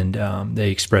 and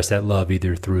they express that love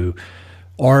either through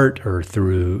art or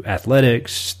through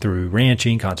athletics, through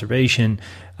ranching, conservation.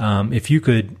 If you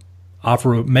could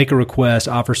make a request,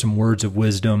 offer some words of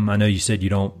wisdom. I know you said you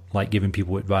don't like giving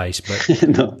people advice, but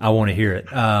No. I want to hear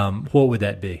it. What would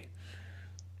that be?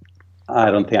 I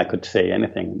don't think I could say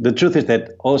anything. The truth is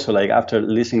that also, like, after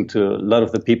listening to a lot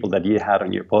of the people that you had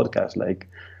on your podcast, like,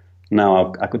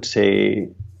 now I could say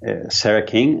Sarah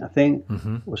King, I think,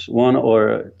 was one,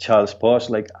 or Charles Bosch.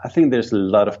 Like, I think there's a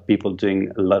lot of people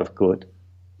doing a lot of good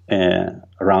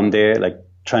around there, like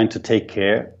trying to take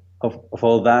care of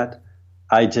all that.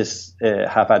 I just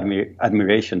have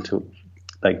admiration to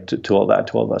all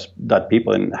that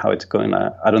people and how it's going.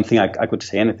 I don't think I could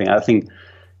say anything. I think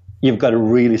you've got a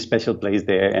really special place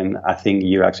there, and I think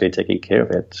you're actually taking care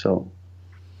of it. So,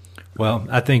 well,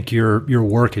 I think your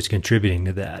work is contributing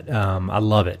to that. I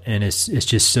love it, and it's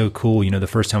just so cool. The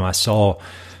first time I saw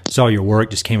your work,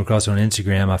 just came across it on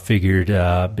Instagram. I figured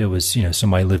it was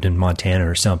somebody lived in Montana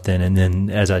or something, and then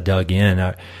as I dug in,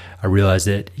 I realized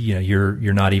that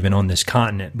you're not even on this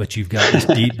continent, but you've got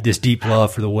this deep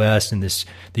love for the West and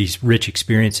these rich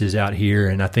experiences out here.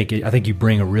 And I think you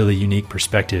bring a really unique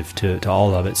perspective to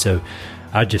all of it. So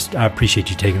I appreciate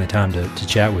you taking the time to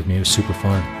chat with me. It was super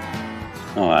fun.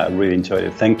 Oh, I really enjoyed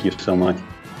it. Thank you so much.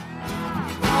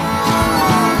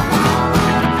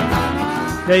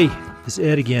 Hey, it's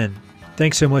Ed again.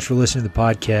 Thanks so much for listening to the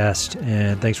podcast,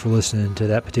 and thanks for listening to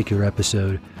that particular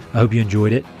episode. I hope you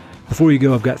enjoyed it. Before you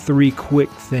go, I've got 3 quick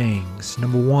things.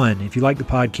 Number 1, if you like the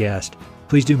podcast,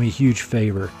 please do me a huge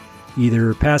favor.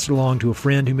 Either pass it along to a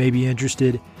friend who may be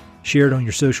interested, share it on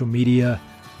your social media,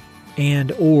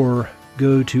 or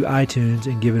go to iTunes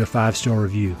and give it a 5-star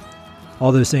review.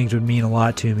 All those things would mean a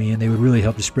lot to me, and they would really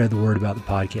help to spread the word about the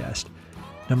podcast.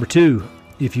 Number 2,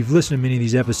 if you've listened to many of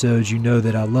these episodes, you know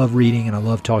that I love reading and I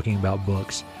love talking about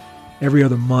books. Every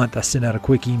other month, I send out a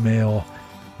quick email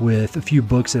with a few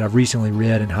books that I've recently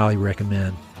read and highly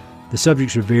recommend. The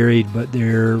subjects are varied, but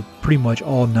they're pretty much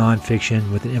all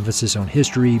nonfiction with an emphasis on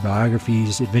history,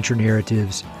 biographies, adventure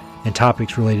narratives, and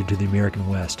topics related to the American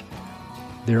West.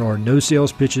 There are no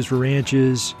sales pitches for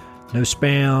ranches, no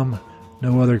spam,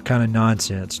 no other kind of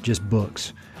nonsense, just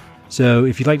books. So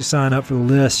if you'd like to sign up for the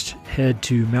list, head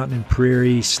to Mountain and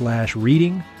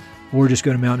Prairie/reading, or just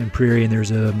go to Mountain and Prairie and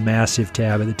there's a massive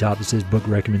tab at the top that says book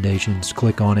recommendations.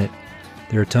 Click on it.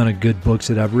 There are a ton of good books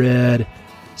that I've read.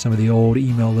 Some of the old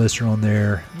email lists are on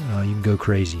there. You can go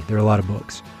crazy. There are a lot of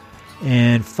books.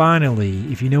 And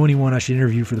finally, if you know anyone I should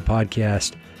interview for the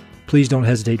podcast, please don't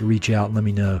hesitate to reach out and let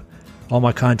me know. All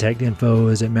my contact info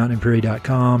is at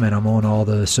mountainandprairie.com, and I'm on all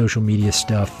the social media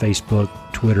stuff, Facebook,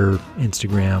 Twitter,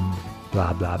 Instagram,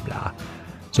 blah, blah, blah.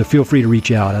 So feel free to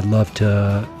reach out. I'd love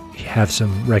to have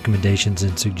some recommendations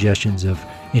and suggestions of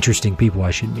interesting people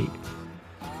I should meet.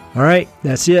 All right,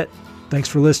 that's it. Thanks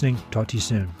for listening. Talk to you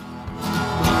soon.